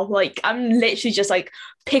 Wow. Like, I'm literally just like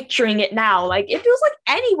picturing it now. Like, it feels like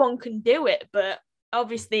anyone can do it, but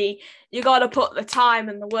obviously you got to put the time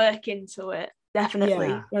and the work into it. Definitely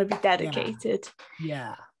want to be dedicated.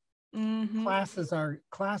 Yeah. Mm-hmm. Classes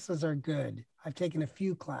are good. I've taken a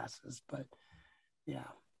few classes, but yeah.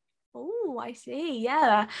 Oh, I see.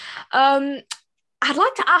 Yeah. I'd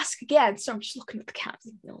like to ask again. So I'm just looking at the cat.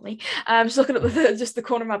 I'm just looking at the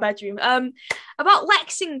corner of my bedroom. About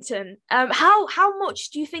Lexington. How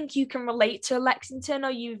much do you think you can relate to Lexington?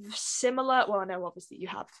 Are you similar? Well, I know obviously you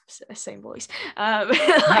have the same voice.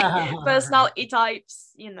 Like personality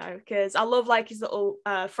types, because I love like his little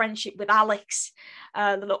friendship with Alex,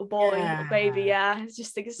 the little boy, little baby. Yeah, it's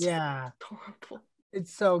just adorable.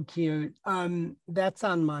 It's so cute. That's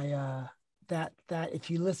on my that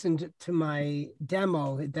if you listened to my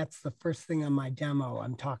demo, that's the first thing on my demo.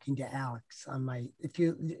 I'm talking to Alex on my, if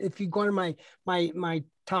you go to my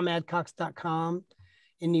thomadcox.com,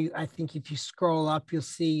 and I think if you scroll up, you'll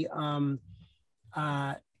see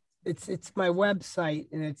it's my website,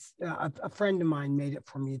 and it's a friend of mine made it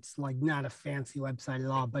for me. It's like not a fancy website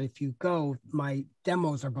at all, but if you go, my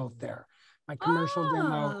demos are both there. My commercial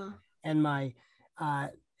demo and my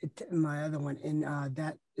other one, and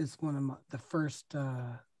that is one of the first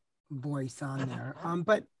voice on there.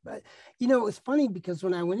 But it's funny because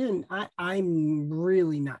when I went in, I'm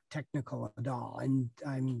really not technical at all, and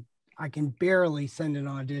I can barely send an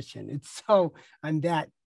audition. I'm that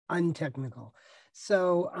untechnical.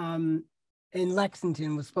 So in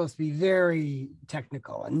Lexington was supposed to be very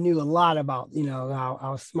technical and knew a lot about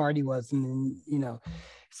how smart he was, and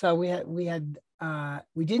so we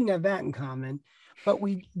didn't have that in common. But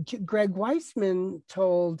Greg Weissman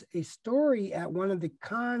told a story at one of the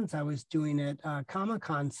cons I was doing at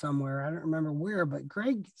Comic-Con somewhere. I don't remember where, but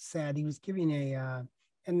Greg said he was giving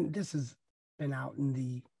and this has been out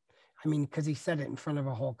because he said it in front of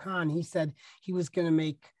a whole con. He said he was going to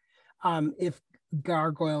make, if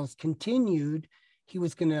Gargoyles continued, he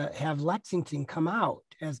was going to have Lexington come out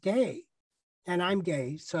as gay. And I'm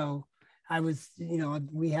gay. So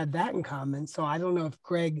we had that in common. So I don't know if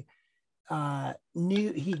Greg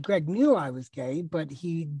knew I was gay, but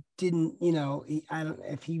he didn't, I don't know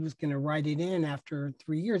if he was going to write it in after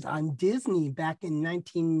 3 years on Disney back in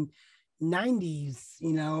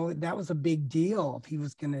 1990s. That was a big deal if he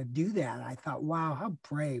was going to do that. I thought, wow, how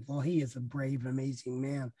brave. Well, he is a brave, amazing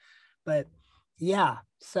man. But yeah,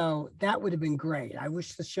 so that would have been great. I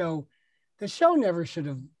wish the show never should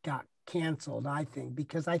have got canceled, I think,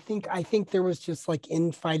 because I think there was just like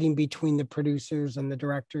infighting between the producers and the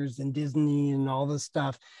directors and Disney and all this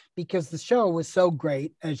stuff, because the show was so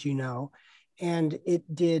great, as you know, and it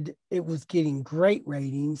was getting great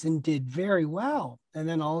ratings and did very well, and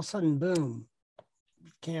then all of a sudden, boom,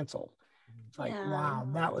 canceled. It's like, wow,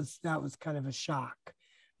 that was kind of a shock.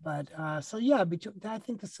 But so yeah, I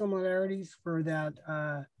think the similarities for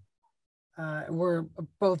that we're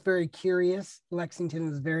both very curious. Lexington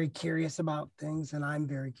was very curious about things, and I'm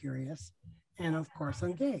very curious. And of course,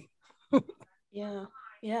 I'm gay. Yeah,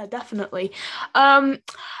 definitely.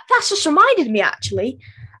 That's just reminded me, actually.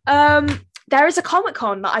 There is a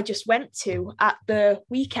Comic-Con that I just went to at the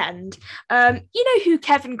weekend. You know who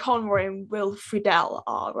Kevin Conroy and Will Friedle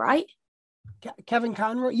are, right? Kevin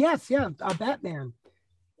Conroy? Yes, yeah, Batman.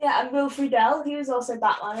 Yeah, and Will Friedle, he was also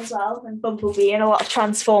Batman as well, and Bumblebee, and a lot of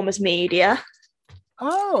Transformers media.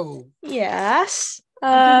 Oh. Yes.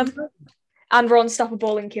 And Ron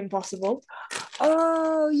Stoppable and Kim Possible.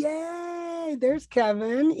 Oh, yay. There's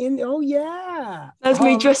Kevin. Yeah. There's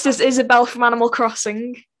me dressed as Isabelle from Animal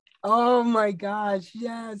Crossing. Oh, my gosh.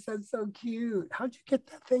 Yes, that's so cute. How'd you get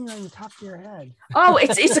that thing on the top of your head? Oh,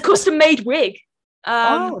 it's a custom-made wig.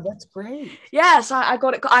 That's great. Yes, I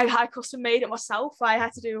got it. I custom made it myself. I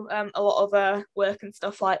had to do a lot of work and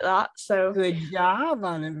stuff like that. So good job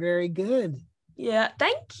on it. Very good. Yeah,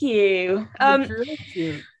 thank you. Really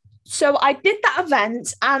cute. So I did that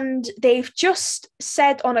event, and they've just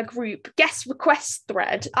said on a group guest request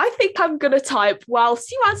thread, I think I'm gonna type, while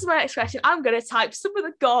Sue answers my next question, I'm gonna type some of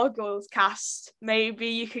the Gargoyles cast. Maybe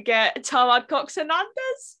you could get Thom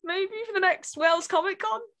Adcox-Hernandez, maybe for the next Wales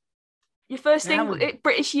Comic-Con. Your first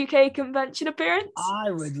British UK convention appearance?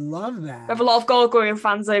 I would love that. We have a lot of Gargoyle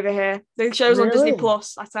fans over here. The show's on Disney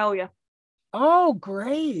Plus, I tell you. Oh,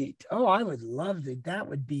 great. Oh, I would love that. That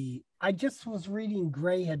would be, I just was reading,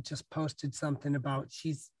 Gray had just posted something about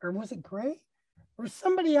or was it Gray? Or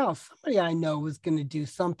somebody else? Somebody I know was going to do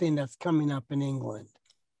something that's coming up in England.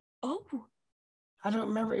 Oh. I don't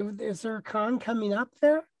remember. Is there a con coming up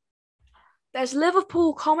there? There's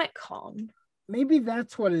Liverpool Comic Con. Maybe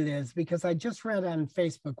that's what it is, because I just read on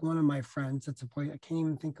Facebook, one of my friends, it's a boy, I can't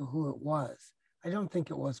even think of who it was. I don't think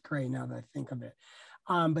it was Gray now that I think of it.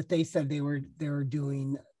 But they said they were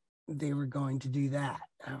going to do that.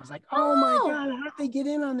 And I was like, oh my God, how did they get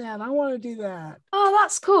in on that? I want to do that. Oh,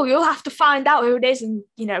 that's cool. You'll have to find out who it is and,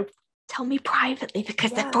 tell me privately,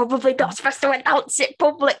 because they're probably not supposed to announce it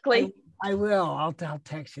publicly. I will. I'll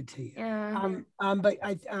text it to you. Yeah. But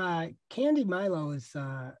Candy Milo is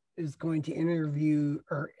going to interview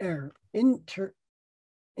God,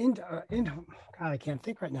 I can't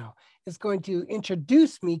think right now, is going to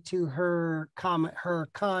introduce me to her con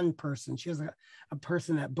person. She has a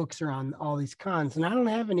person that books her on all these cons, and I don't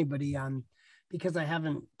have anybody on because I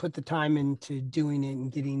haven't put the time into doing it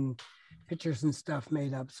and getting pictures and stuff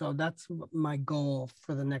made up. So that's my goal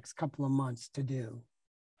for the next couple of months to do.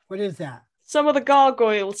 What is that? some of the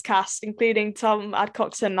Gargoyles cast, including Thom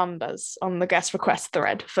Adcox-Hernandez on the guest request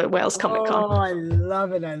thread for Wales Comic Con. Oh, I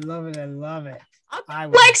love it. I love it. I love it.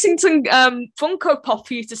 Lexington Funko Pop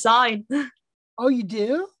for you to sign. Oh, you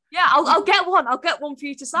do? Yeah, I'll get one. I'll get one for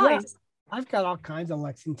you to sign. Yes. I've got all kinds of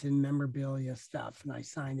Lexington memorabilia stuff, and I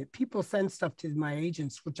signed it. People send stuff to my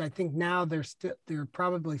agents, which I think now they're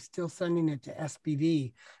probably still sending it to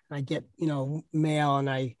SBV, and I get mail,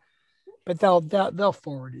 but they'll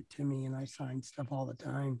forward it to me, and I sign stuff all the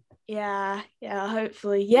time. Yeah,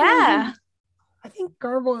 hopefully, yeah. I think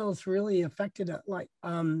Gargoyles really affected it, like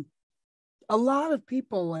a lot of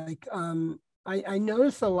people. Like I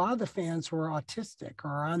noticed a lot of the fans were autistic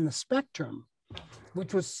or on the spectrum,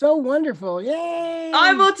 which was so wonderful. Yay!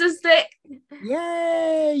 I'm autistic.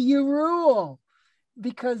 Yay, you rule.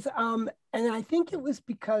 Because and I think it was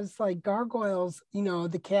because like Gargoyles,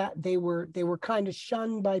 the cat, they were kind of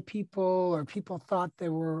shunned by people, or people thought they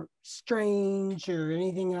were strange or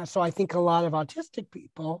anything else. So I think a lot of autistic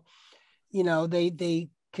people, they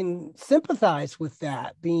can sympathize with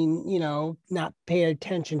that being, not paid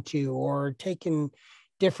attention to or taken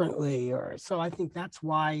differently, or so I think that's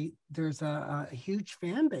why there's a huge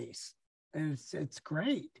fan base, and it's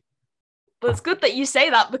great. But it's good that you say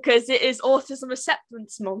that, because it is Autism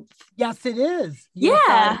Acceptance Month. Yes, it is.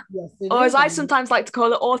 Yeah. Yes, it or is. as I sometimes like to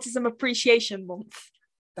call it, Autism Appreciation Month.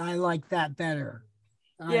 I like that better.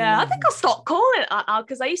 I think I'll stop calling it that now,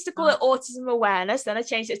 because I used to call it Autism Awareness, then I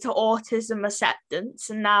changed it to Autism Acceptance,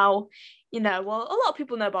 and now, a lot of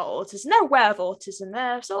people know about autism. They're aware of autism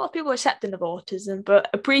there, so a lot of people are accepting of autism, but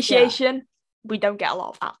appreciation, we don't get a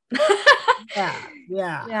lot of that.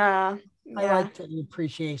 Yeah. I like the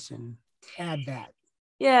appreciation. Add that.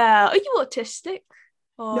 Yeah. Are you autistic?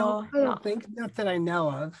 No, I don't think. Not that I know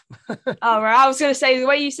of. Oh, right. I was going to say, the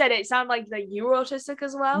way you said it sounded like that you were autistic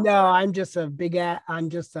as well. No, I'm just I'm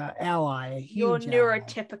just an ally. You're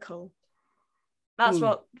neurotypical.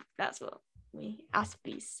 Ally. That's what we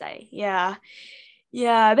Aspies say. Yeah.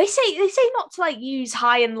 They say not to like use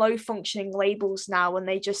high and low functioning labels now, and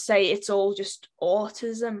they just say it's all just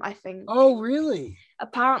autism, I think. Oh, really?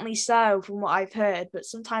 Apparently so, from what I've heard, but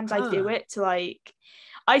sometimes I do it to like,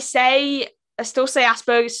 I still say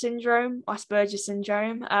Asperger's syndrome,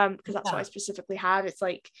 because that's what I specifically have. It's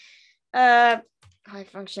like high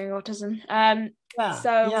functioning autism.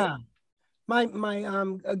 My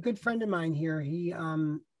a good friend of mine here, he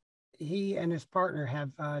and his partner have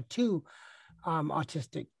two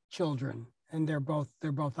autistic children, and they're both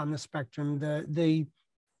on the spectrum. The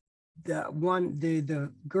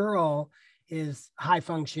girl is high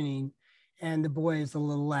functioning, and the boy is a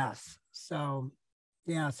little less. So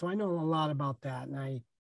I know a lot about that, and I've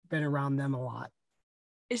been around them a lot.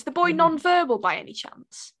 Is the boy non-verbal by any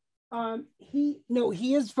chance? He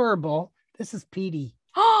is verbal. This is Petey.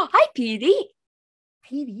 Oh, hi, Petey.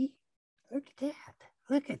 Petey, look at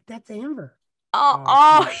that. That's Amber.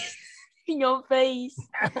 Oh, your face.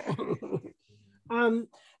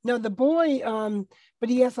 No, the boy, but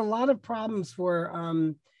he has a lot of problems where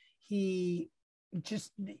I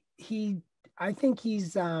think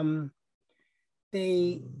he's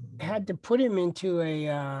they had to put him into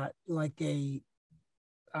a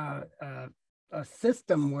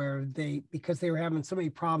system where because they were having so many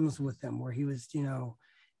problems with him, where he was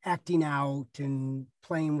acting out and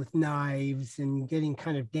playing with knives and getting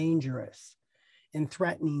kind of dangerous and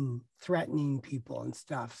threatening people and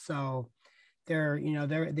stuff. So they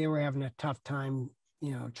were having a tough time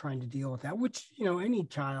trying to deal with that, which any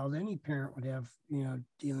parent would have,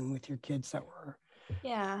 dealing with your kids that were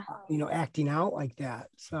acting out like that.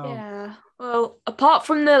 So well, apart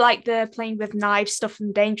from the playing with knives stuff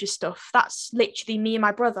and dangerous stuff, that's literally me and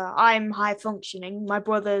my brother. I'm high functioning. My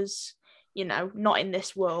brother's not in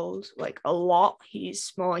this world like a lot.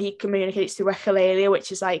 He's more, he communicates through echolalia, which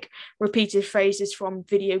is like repeated phrases from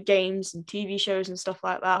video games and TV shows and stuff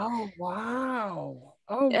like that. Oh wow.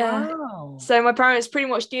 So my parents pretty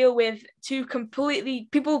much deal with two completely,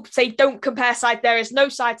 people say don't compare sides. There is no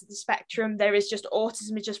side to the spectrum. There is just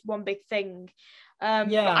autism is just one big thing.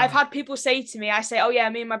 But I've had people say to me, I say, oh yeah,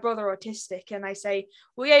 me and my brother are autistic, and I say,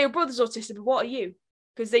 well yeah, your brother's autistic, but what are you?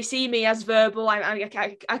 Because they see me as verbal. I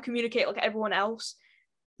communicate like everyone else.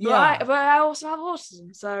 But I also have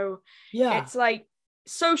autism. So it's like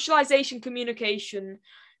socialization, communication.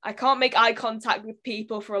 I can't make eye contact with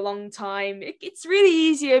people for a long time. It's really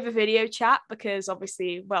easy over video chat because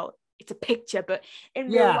obviously, well, it's a picture, but in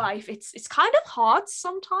real life, it's kind of hard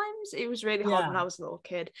sometimes. It was really hard when I was a little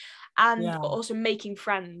kid. And also making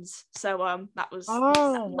friends. So that was not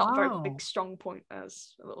a very big strong point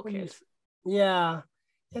as a little kid. Yeah.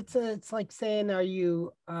 It's like saying, are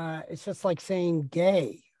you, it's just like saying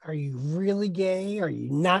gay Are you really gay? Are you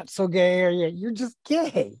not so gay? You're just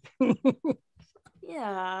gay?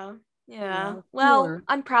 Yeah. Yeah, Well, sure.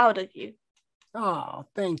 I'm proud of you. Oh,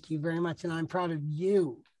 thank you very much. And I'm proud of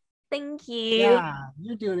you. Thank you. Yeah,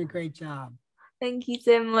 you're doing a great job. Thank you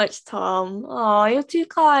so much, Tom. Oh, you're too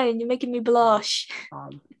kind. You're making me blush.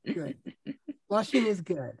 Good. Blushing is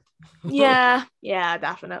good. Yeah,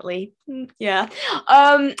 definitely. Yeah.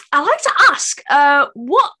 I'd like to ask,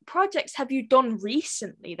 what projects have you done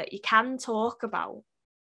recently that you can talk about?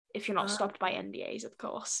 If you're not stopped by NDAs, of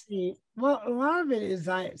course. Well, a lot of it is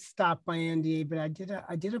I stopped by NDA, but I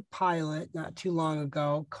did a pilot not too long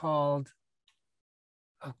ago called,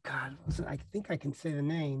 oh God, I think I can say the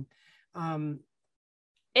name.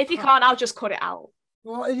 If you can't, I'll just cut it out.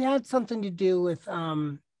 Well, it had something to do with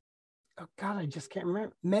oh God, I just can't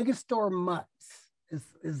remember. Megastore Mutts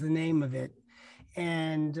is the name of it.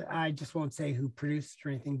 And I just won't say who produced it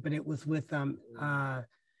or anything, but it was with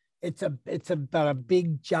it's about a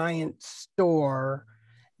big giant store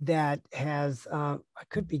that has I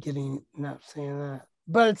could be getting not saying that,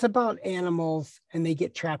 but it's about animals and they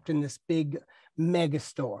get trapped in this big mega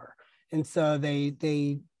store. And so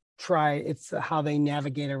they try, it's how they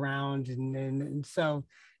navigate around and so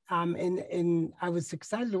and I was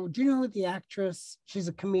excited. Do you know the actress? She's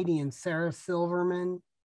a comedian, Sarah Silverman.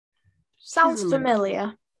 Sounds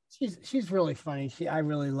familiar. She's really funny. I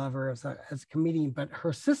really love her as a comedian. But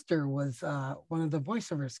her sister was one of the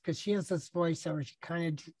voiceovers because she has this voice where she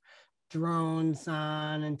kind of drones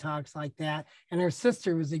on and talks like that. And her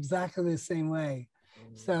sister was exactly the same way.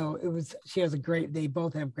 So it was. She has they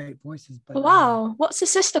both have great voices. But wow, what's her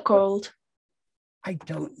sister called? I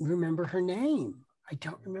don't remember her name.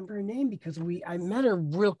 Because I met her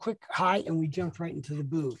real quick, hi, and we jumped right into the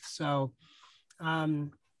booth. So, I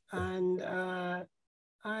been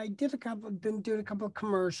doing a couple of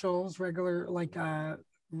commercials, regular like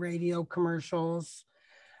radio commercials.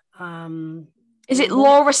 Is it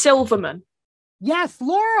Laura Silverman? Yes,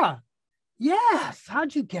 Laura. Yes.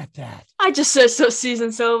 How'd you get that? I just searched up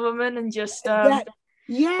Susan Silverman and just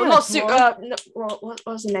yeah. Well, not what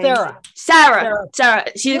was her name? Sarah.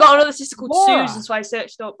 She's got another sister called Laura. Susan, so I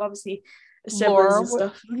searched up obviously the siblings and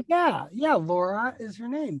stuff. Yeah, Laura is her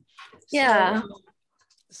name. Yeah.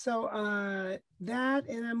 So that,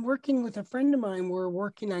 and I'm working with a friend of mine. We're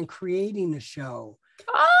working on creating a show.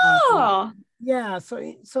 Oh. Yeah,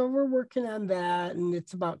 so we're working on that, and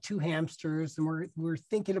it's about two hamsters, and we're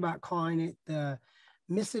thinking about calling it the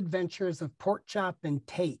Misadventures of Pork Chop and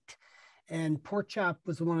Tate. And Pork Chop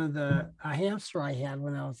was one of the hamster I had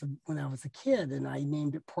when I was a kid, and I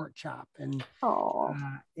named it Pork Chop. And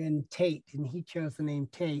Tate, and he chose the name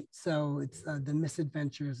Tate. So it's the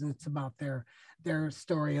Misadventures, and it's about their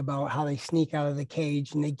story about how they sneak out of the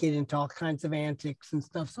cage and they get into all kinds of antics and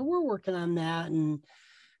stuff. So we're working on that, and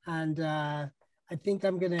I think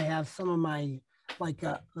I'm gonna have some of my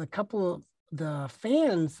a couple of the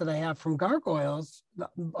fans that I have from Gargoyles.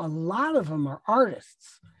 A lot of them are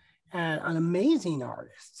artists. And amazing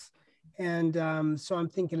artists. And so I'm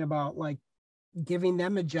thinking about giving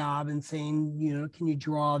them a job and saying, can you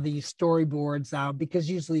draw these storyboards out? Because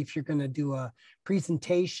usually if you're going to do a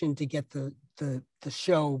presentation to get the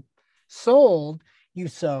show sold, you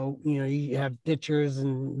have pictures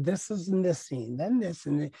and this is in this scene, then this,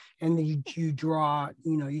 and you draw,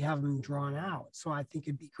 you have them drawn out. So I think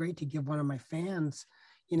it'd be great to give one of my fans,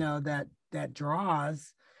 that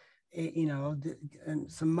draws, and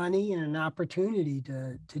some money and an opportunity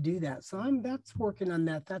to do that. So that's working on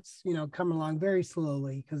that. That's coming along very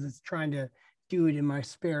slowly because it's trying to do it in my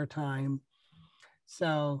spare time.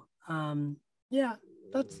 So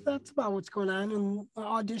that's about what's going on, and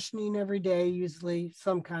auditioning every day. Usually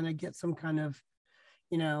get some kind of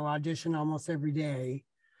audition almost every day.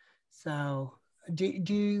 So do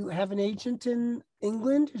you have an agent in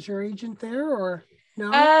England? Is your agent there or?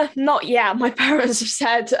 No? Not yet. My parents have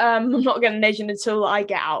said I'm not getting an agent until I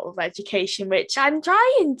get out of education, which I'm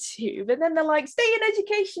trying to. But then they're like, stay in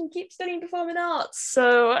education, keep studying performing arts.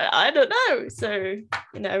 So I don't know. So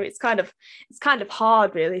it's kind of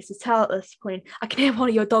hard, really, to tell at this point. I can hear one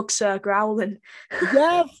of your dogs, sir, growling.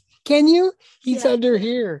 Yes, can you? He's under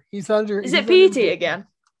here. He's under. Is it Petey again?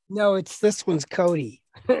 No, this one's Cody.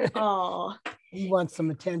 Oh. He wants some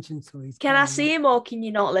attention, so he's. Can I see him, or can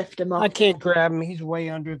you not lift him up? I can't grab him. He's way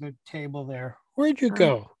under the table there. Where'd you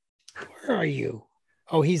go? Where are you?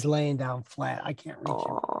 Oh, he's laying down flat. I can't reach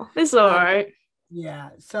him. It's all right.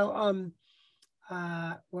 Yeah. So,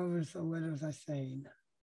 what was I saying? I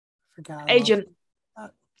forgot. Agent.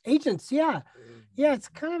 Agents. Yeah. It's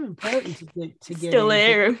kind of important to get. Still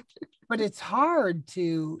here. but it's hard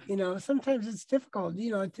to, sometimes it's difficult,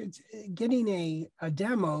 it's getting a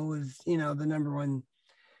demo is, the number one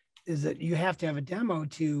is that you have to have a demo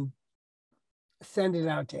to send it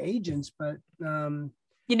out to agents, but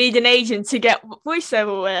you need an agent to get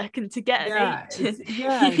voiceover work, and to get an agent, you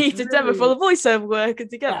need a demo for the voiceover work, and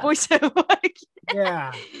to get voiceover work.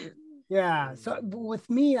 Yeah. So with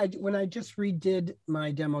me, when I just redid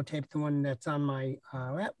my demo tape, the one that's on my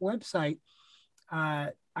website,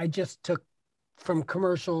 I just took from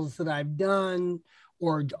commercials that I've done,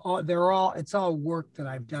 or it's all work that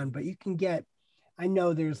I've done. But you can get, I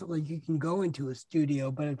know there's you can go into a studio,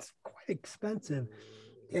 but it's quite expensive,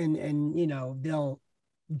 and they'll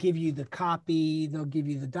give you the copy, they'll give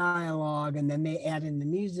you the dialogue, and then they add in the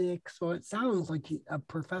music, so it sounds like a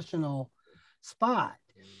professional spot.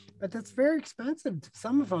 But that's very expensive,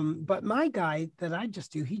 some of them. But my guy that I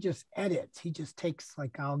just do, he just edits. He just takes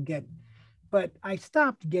but I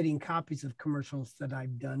stopped getting copies of commercials that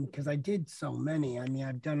I've done because I did so many. I mean,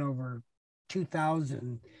 I've done over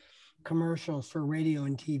 2,000 commercials for radio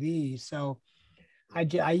and TV. So I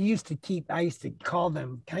used to call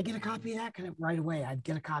them, can I get a copy of that? Right away, I'd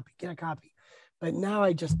get a copy. But now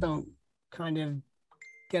I just don't kind of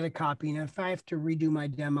get a copy. And if I have to redo my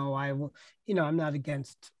demo, I will, I'm not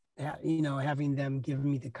against, having them give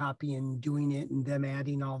me the copy and doing it and them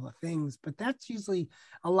adding all the things, but that's usually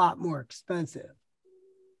a lot more expensive.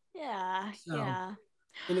 Yeah.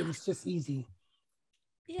 And it was just easy.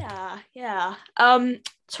 Yeah.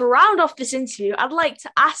 To round off this interview, I'd like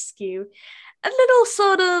to ask you a little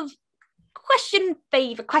sort of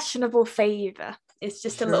questionable favor. It's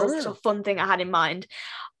just a little sort of fun thing I had in mind.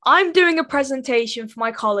 I'm doing a presentation for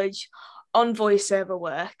my college on voiceover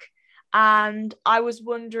work, and I was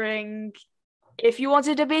wondering if you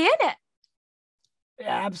wanted to be in it.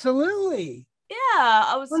 Absolutely. Yeah,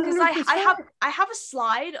 I was, because I have a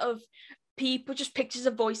slide of people, just pictures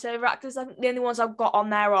of voiceover actors. I think the only ones I've got on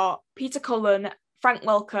there are Peter Cullen, Frank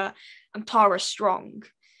Welker, and Tara Strong.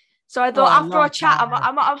 So I thought after our chat,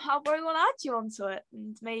 I'll probably want to add you onto it,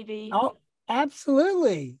 and maybe. Oh,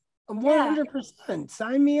 absolutely. 100%.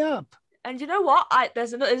 Sign me up. And you know what?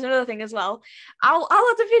 There's another thing as well. I'll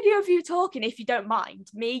add a video of you talking, if you don't mind.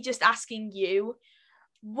 Me just asking you,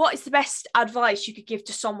 what is the best advice you could give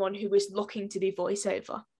to someone who is looking to do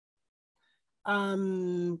voiceover? I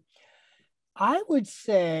would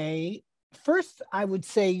say, first,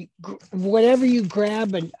 whatever you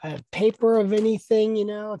grab, a paper of anything,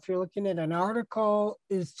 if you're looking at an article,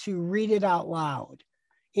 is to read it out loud.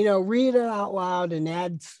 Read it out loud and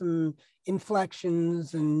add some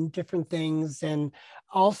inflections and different things. And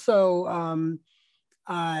also,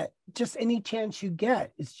 just any chance you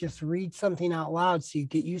get is just read something out loud, so you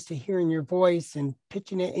get used to hearing your voice and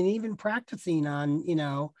pitching it, and even practicing on,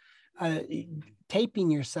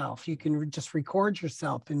 taping yourself. You can just record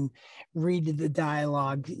yourself and read the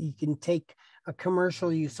dialogue. You can take a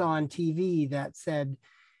commercial you saw on TV that said,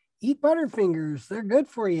 eat Butterfingers, they're good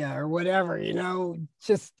for you, or whatever,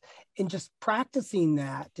 just practicing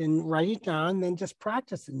that and write it down, then just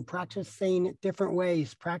practice saying it different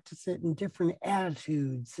ways, practice it in different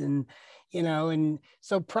attitudes. And, and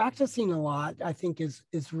so practicing a lot, I think is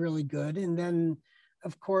really good. And then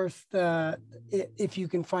of course, if you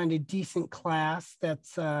can find a decent class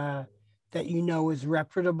that's, that is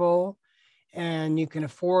reputable, and you can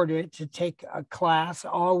afford it, to take a class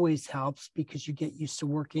always helps, because you get used to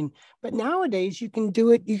working. But nowadays you can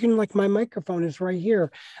do it. You can, like, my microphone is right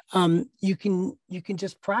here. You can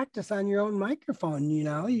just practice on your own microphone.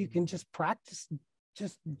 You can just practice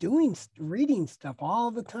just reading stuff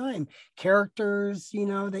all the time. Characters,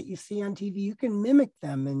 that you see on TV, you can mimic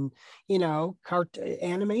them. And,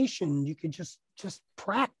 animation, you can just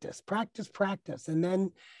practice. And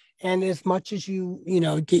then, and as much as you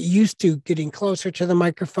get used to getting closer to the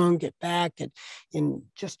microphone, get back and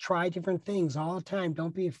just try different things all the time.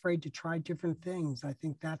 Don't be afraid to try different things. I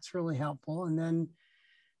think that's really helpful. And then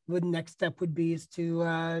the next step would be is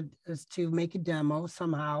to make a demo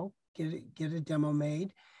somehow, get a demo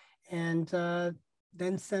made, and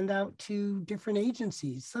then send out to different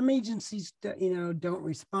agencies. Some agencies, don't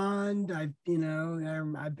respond. I've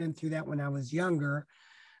been through that when I was younger.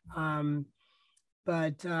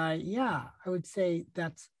 But I would say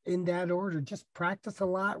that's in that order. Just practice a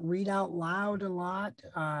lot, read out loud a lot,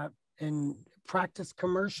 and practice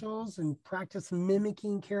commercials, and practice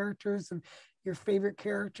mimicking characters of your favorite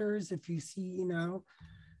characters. If you see,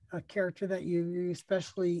 a character that you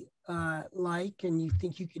especially like, and you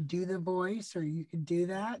think you could do the voice, or you could do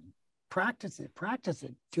that, practice it.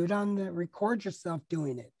 Do it record yourself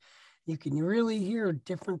doing it. You can really hear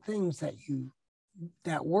different things that you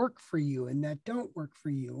work for you and that don't work for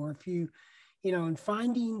you, or if you and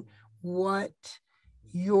finding what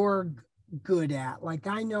you're good at. Like,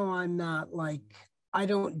 I know I'm not like, I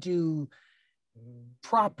don't do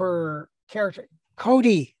proper character.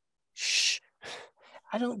 Cody, shh.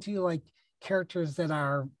 I don't do like characters that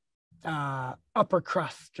are upper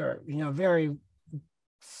crust or, very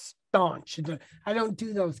staunch. I don't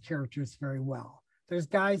do those characters very well. There's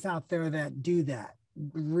guys out there that do that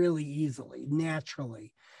really easily,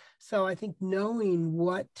 naturally. So I think knowing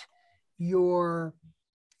what your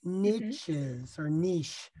niche is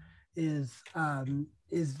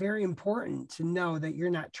very important, to know that you're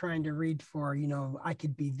not trying to read for, I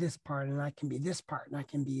could be this part and I can be this part and I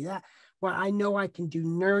can be that. Well, I know I can do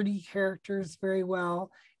nerdy characters very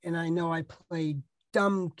well, and I know I play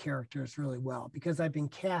dumb characters really well because I've been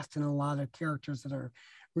cast in a lot of characters that are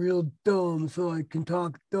real dumb, so I can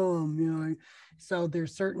talk dumb, So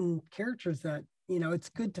there's certain characters that, it's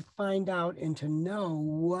good to find out and to know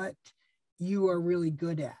what you are really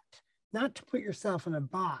good at. Not to put yourself in a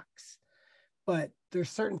box, but there's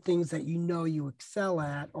certain things that you excel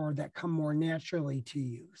at or that come more naturally to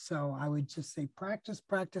you. So I would just say practice,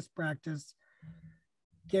 practice, practice.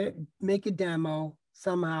 Make a demo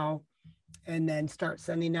somehow, and then start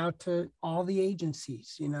sending out to all the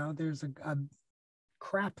agencies. There's a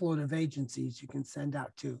crap load of agencies you can send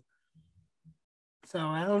out to. So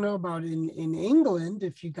I don't know about in England,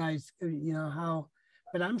 if you guys, how,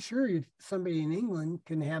 but I'm sure if somebody in England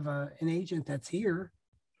can have an agent that's here,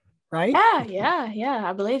 right? Yeah,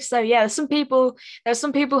 I believe so. Yeah, there's some people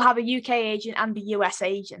who have a UK agent and a US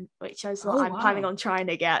agent, which is what I'm planning on trying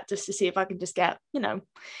to get, just to see if I can just get,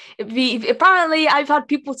 apparently I've had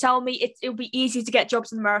people tell me it'll be easy to get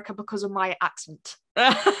jobs in America because of my accent.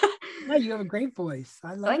 Yeah, you have a great voice.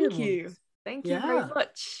 I love your voice. Thank you very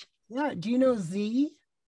much. Yeah, do you know Z?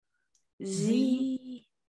 Z?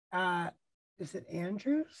 Is it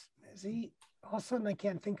Andrews? Z? All of a sudden I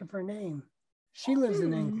can't think of her name. She lives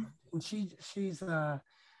in England, and she's I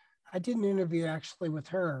did an interview actually with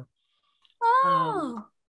her.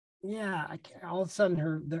 Yeah, all of a sudden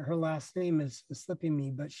her last name is slipping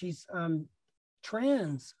me, but she's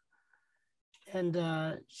trans,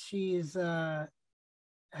 and she's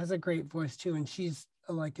has a great voice too, and she's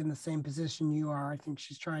like in the same position you are. I think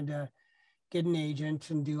she's trying to get an agent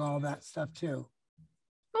and do all that stuff too.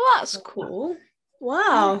 Well, that's cool.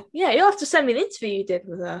 Wow. Yeah, you'll have to send me the interview you did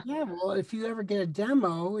with her. Yeah, well, if you ever get a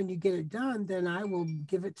demo and you get it done, then I will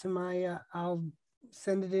give it to my, I'll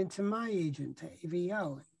send it into my agent, to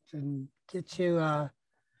AVO, and get you,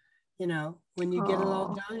 when you get it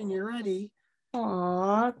all done and you're ready.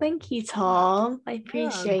 Aw, thank you, Thom. I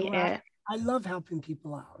appreciate it. I love helping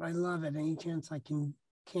people out. I love it. Any chance I can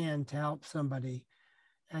to help somebody.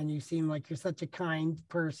 And you seem like you're such a kind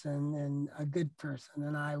person and a good person.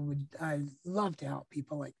 And I love to help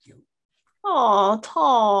people like you. Oh,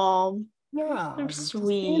 Thom. Yeah. I'm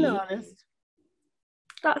sweet. Being honest.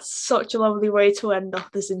 That's such a lovely way to end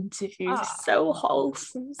off this interview. So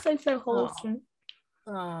wholesome. So wholesome.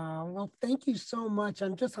 Well, thank you so much.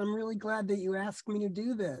 I'm really glad that you asked me to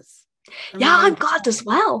do this. I'm glad as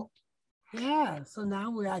well. Yeah, so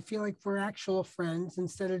now I feel like we're actual friends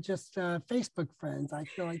instead of just Facebook friends. I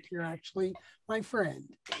feel like you're actually my friend.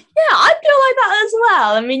 Yeah, I feel like that as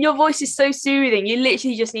well. I mean, your voice is so soothing. You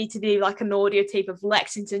literally just need to do like an audio tape of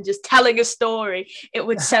Lexington just telling a story. It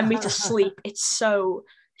would send me to sleep. It's so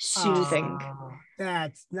soothing.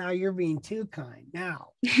 Now you're being too kind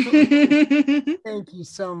now. Thank you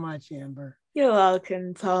so much, Amber. You're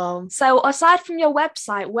welcome, Thom. So aside from your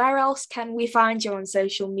website, where else can we find you on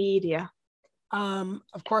social media?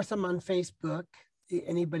 Of course, I'm on Facebook.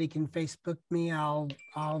 Anybody can Facebook me. I'll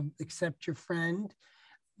accept your friend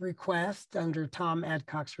request under Thom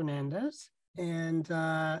Adcox-Hernandez. And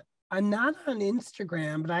I'm not on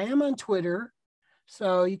Instagram, but I am on Twitter.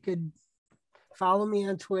 So you could follow me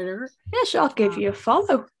on Twitter. Yeah, sure. I'll give you a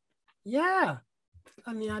follow. Yeah.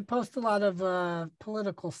 I mean, I post a lot of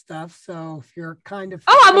political stuff. So if you're kind of...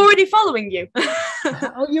 Oh, I'm already following you.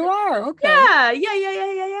 Oh, you are? Okay.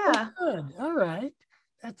 Yeah. Oh, good. All right.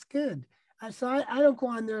 That's good. So I don't go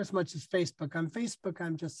on there as much as Facebook. On Facebook,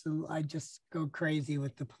 I just go crazy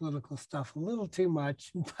with the political stuff a little too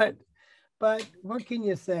much. But what can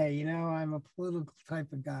you say? I'm a political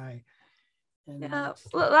type of guy. Yeah,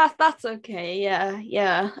 well, that's okay.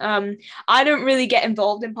 Yeah. I don't really get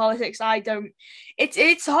involved in politics.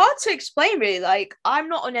 It's hard to explain, really. Like, I'm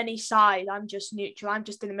not on any side. I'm just neutral. I'm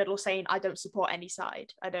just in the middle, saying I don't support any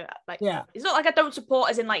side. I don't like. Yeah. It's not like I don't support,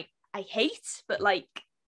 as in like I hate, but like.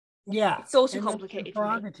 Yeah. It's all too complicated.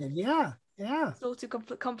 Prerogative. Yeah. It's all too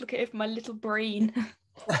complicated for my little brain.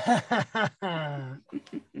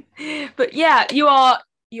 But yeah, you are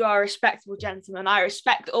a respectable gentleman. I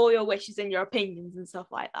respect all your wishes and your opinions and stuff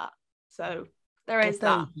like that. So there is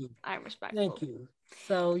that. You. I'm respectful. Thank you.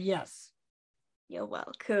 So yes. You're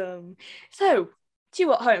welcome. So to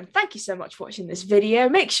you at home, thank you so much for watching this video.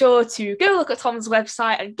 Make sure to go look at Tom's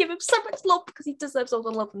website and give him so much love because he deserves all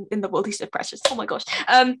the love in the world. He's so precious. Oh my gosh.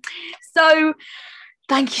 So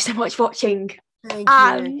thank you so much for watching. Thank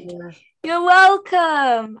you. You're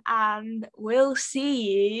welcome. And we'll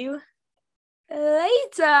see you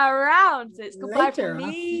later around. So it's goodbye from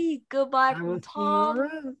me. Goodbye from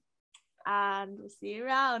Tom. And we'll see you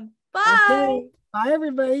around. Bye. Okay. Bye,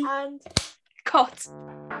 everybody. And cut.